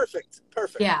 good. Perfect.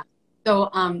 Yeah.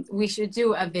 So we should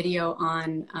do a video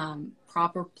on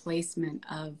proper placement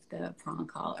of the prong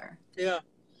collar. Yeah.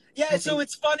 Yeah, so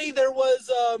it's funny. There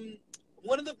was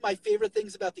one of my favorite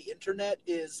things about the internet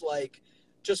is like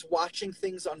just watching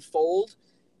things unfold.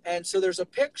 And so there's a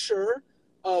picture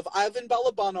of Ivan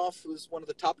Balabanov, who's one of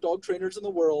the top dog trainers in the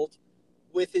world,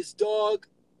 with his dog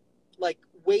like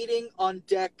waiting on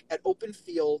deck at open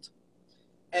field.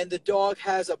 And the dog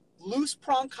has a loose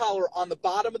prong collar on the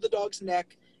bottom of the dog's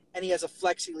neck, and he has a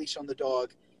flexi leash on the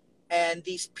dog. And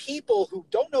these people who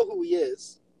don't know who he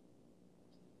is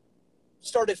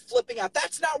started flipping out.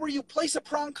 That's not where you place a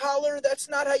prong collar. That's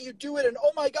not how you do it. And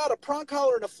oh my God, a prong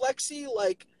collar and a flexi.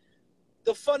 Like,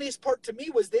 the funniest part to me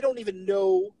was they don't even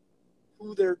know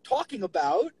who they're talking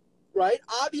about, right?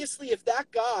 Obviously, if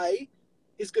that guy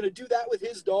is going to do that with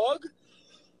his dog,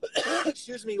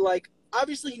 excuse me, like,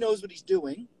 obviously he knows what he's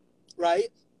doing, right?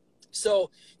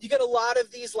 So you get a lot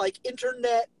of these, like,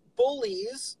 internet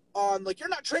bullies on, like, you're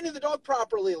not training the dog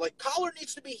properly, like, collar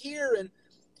needs to be here, and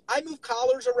I move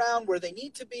collars around where they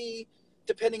need to be,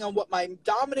 depending on what my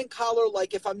dominant collar,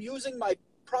 like, if I'm using my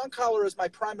prong collar as my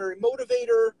primary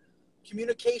motivator,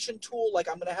 communication tool, like,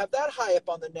 I'm going to have that high up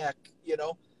on the neck, you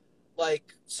know? Like,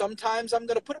 sometimes I'm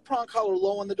going to put a prong collar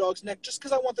low on the dog's neck just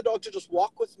because I want the dog to just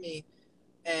walk with me,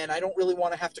 and I don't really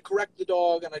want to have to correct the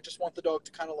dog, and I just want the dog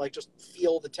to kind of, like, just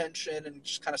feel the tension and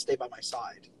just kind of stay by my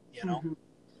side, you know? Mm-hmm.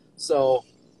 So,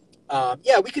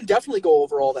 yeah, we can definitely go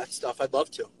over all that stuff. I'd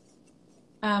love to.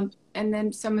 And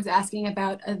then someone's asking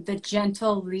about the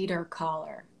gentle leader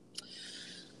collar.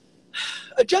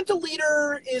 A gentle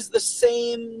leader is the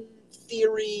same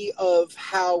theory of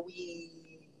how we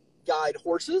guide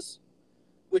horses,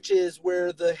 which is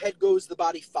where the head goes, the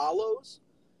body follows.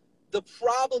 The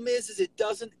problem is it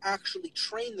doesn't actually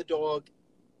train the dog.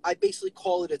 I basically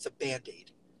call it's a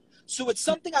Band-Aid. So it's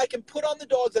something I can put on the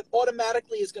dog that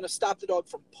automatically is going to stop the dog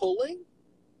from pulling.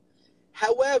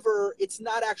 However, it's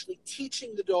not actually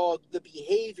teaching the dog the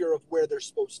behavior of where they're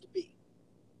supposed to be.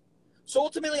 So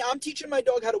ultimately, I'm teaching my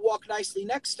dog how to walk nicely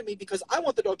next to me because I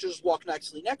want the dog to just walk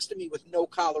nicely next to me with no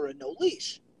collar and no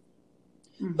leash.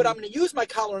 Mm-hmm. But I'm going to use my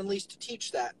collar and leash to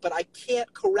teach that. But I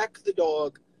can't correct the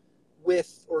dog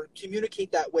with or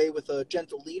communicate that way with a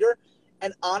gentle leader.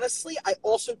 And honestly, I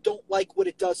also don't like what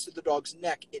it does to the dog's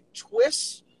neck. It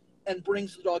twists and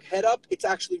brings the dog head up. It's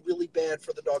actually really bad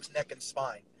for the dog's neck and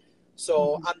spine. So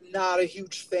mm-hmm. I'm not a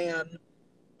huge fan.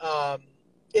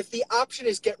 If the option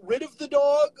is get rid of the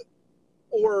dog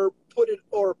or put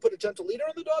a gentle leader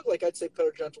on the dog, like I'd say put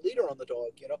a gentle leader on the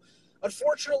dog, you know.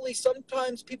 Unfortunately,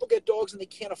 sometimes people get dogs and they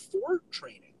can't afford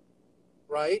training,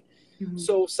 right? Mm-hmm.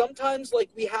 So sometimes, like,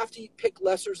 we have to pick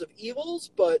lessers of evils,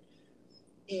 but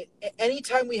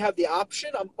anytime we have the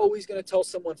option, I'm always going to tell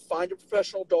someone, find a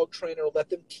professional dog trainer, let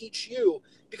them teach you,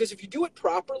 because if you do it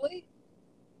properly,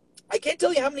 I can't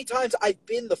tell you how many times I've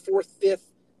been the 4th, 5th,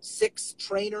 6th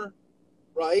trainer,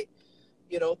 right?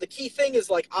 You know, the key thing is,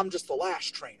 like, I'm just the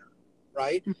last trainer,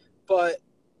 right? Mm-hmm. But,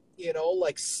 you know,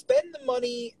 like, spend the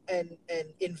money and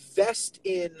invest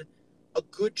in a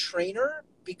good trainer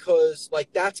because,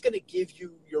 like, that's going to give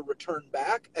you your return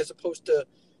back as opposed to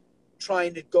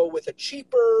trying to go with a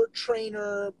cheaper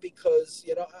trainer because,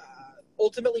 you know,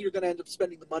 ultimately you're going to end up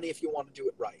spending the money if you want to do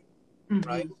it right, mm-hmm.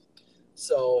 right?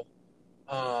 So,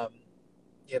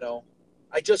 you know,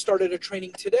 I just started a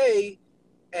training today,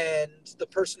 and the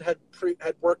person had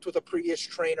worked with a previous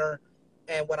trainer,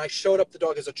 and when I showed up, the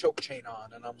dog has a choke chain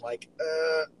on, and I'm like,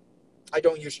 I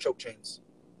don't use choke chains,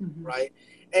 mm-hmm. right?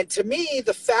 And to me,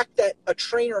 the fact that a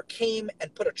trainer came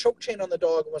and put a choke chain on the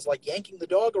dog and was, like, yanking the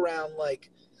dog around, like,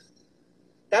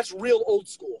 that's real old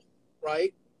school,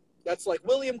 right? That's like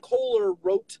William Kohler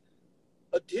wrote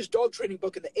his dog training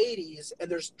book in the 80s,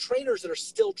 and there's trainers that are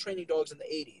still training dogs in the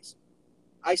 80s.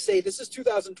 I say this is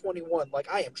 2021. Like,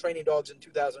 I am training dogs in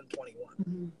 2021,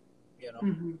 mm-hmm. you know?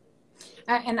 Mm-hmm.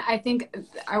 And I think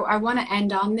I want to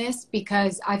end on this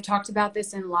because I've talked about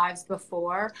this in lives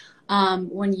before.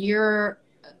 When you're,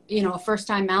 you know, a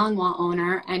first-time Malinois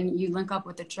owner and you link up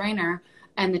with the trainer,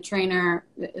 and the trainer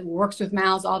works with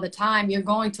Mals all the time, you're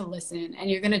going to listen and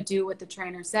you're going to do what the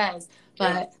trainer says.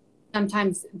 But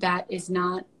sometimes that is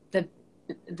not the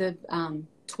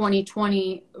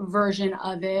 2020 version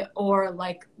of it, or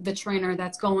like the trainer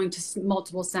that's going to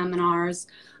multiple seminars,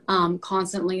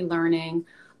 constantly learning.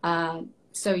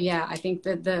 So yeah, I think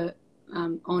that the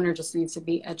owner just needs to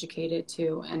be educated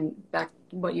too. And back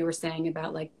to what you were saying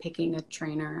about, like, picking a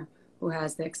trainer who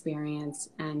has the experience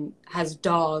and has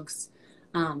dogs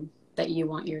that you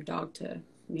want your dog to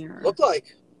mirror. Look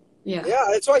like. Yeah. Yeah,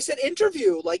 that's why I said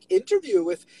interview. Like, interview.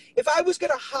 If I was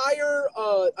going to hire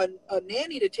a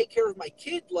nanny to take care of my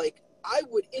kid, like, I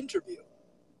would interview.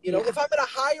 You know, if I'm going to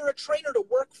hire a trainer to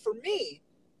work for me,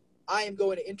 I am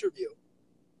going to interview,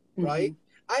 mm-hmm. right?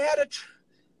 I had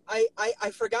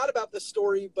I forgot about this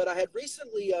story, but I had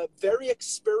recently a very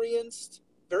experienced,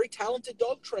 very talented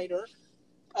dog trainer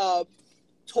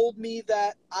told me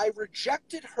that I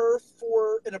rejected her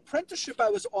for an apprenticeship I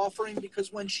was offering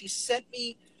because when she sent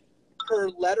me her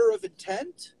letter of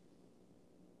intent,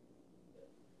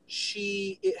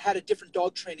 it had a different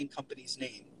dog training company's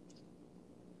name.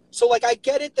 So, like, I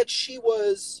get it that she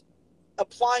was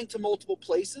applying to multiple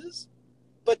places,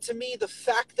 but to me, the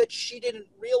fact that she didn't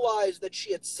realize that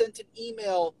she had sent an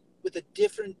email with a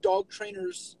different dog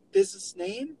trainer's business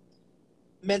name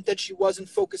meant that she wasn't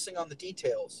focusing on the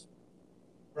details,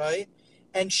 right?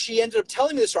 And she ended up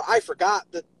telling me this story. I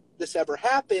forgot that this ever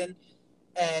happened.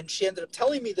 And she ended up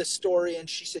telling me this story, and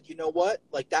she said, you know what?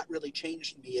 Like, that really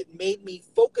changed me. It made me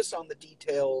focus on the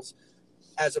details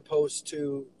as opposed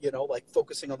to, you know, like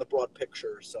focusing on the broad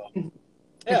picture. So,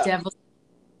 yeah.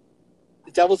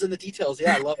 The devil's in the details.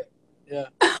 Yeah, I love it. Yeah.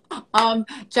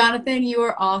 Jonathan, you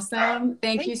are awesome.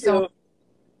 Thank you so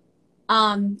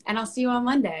much. And I'll see you on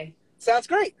Monday. Sounds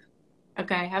great.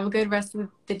 Okay. Have a good rest of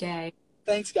the day.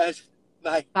 Thanks, guys.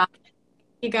 Bye. Bye.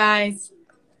 You guys.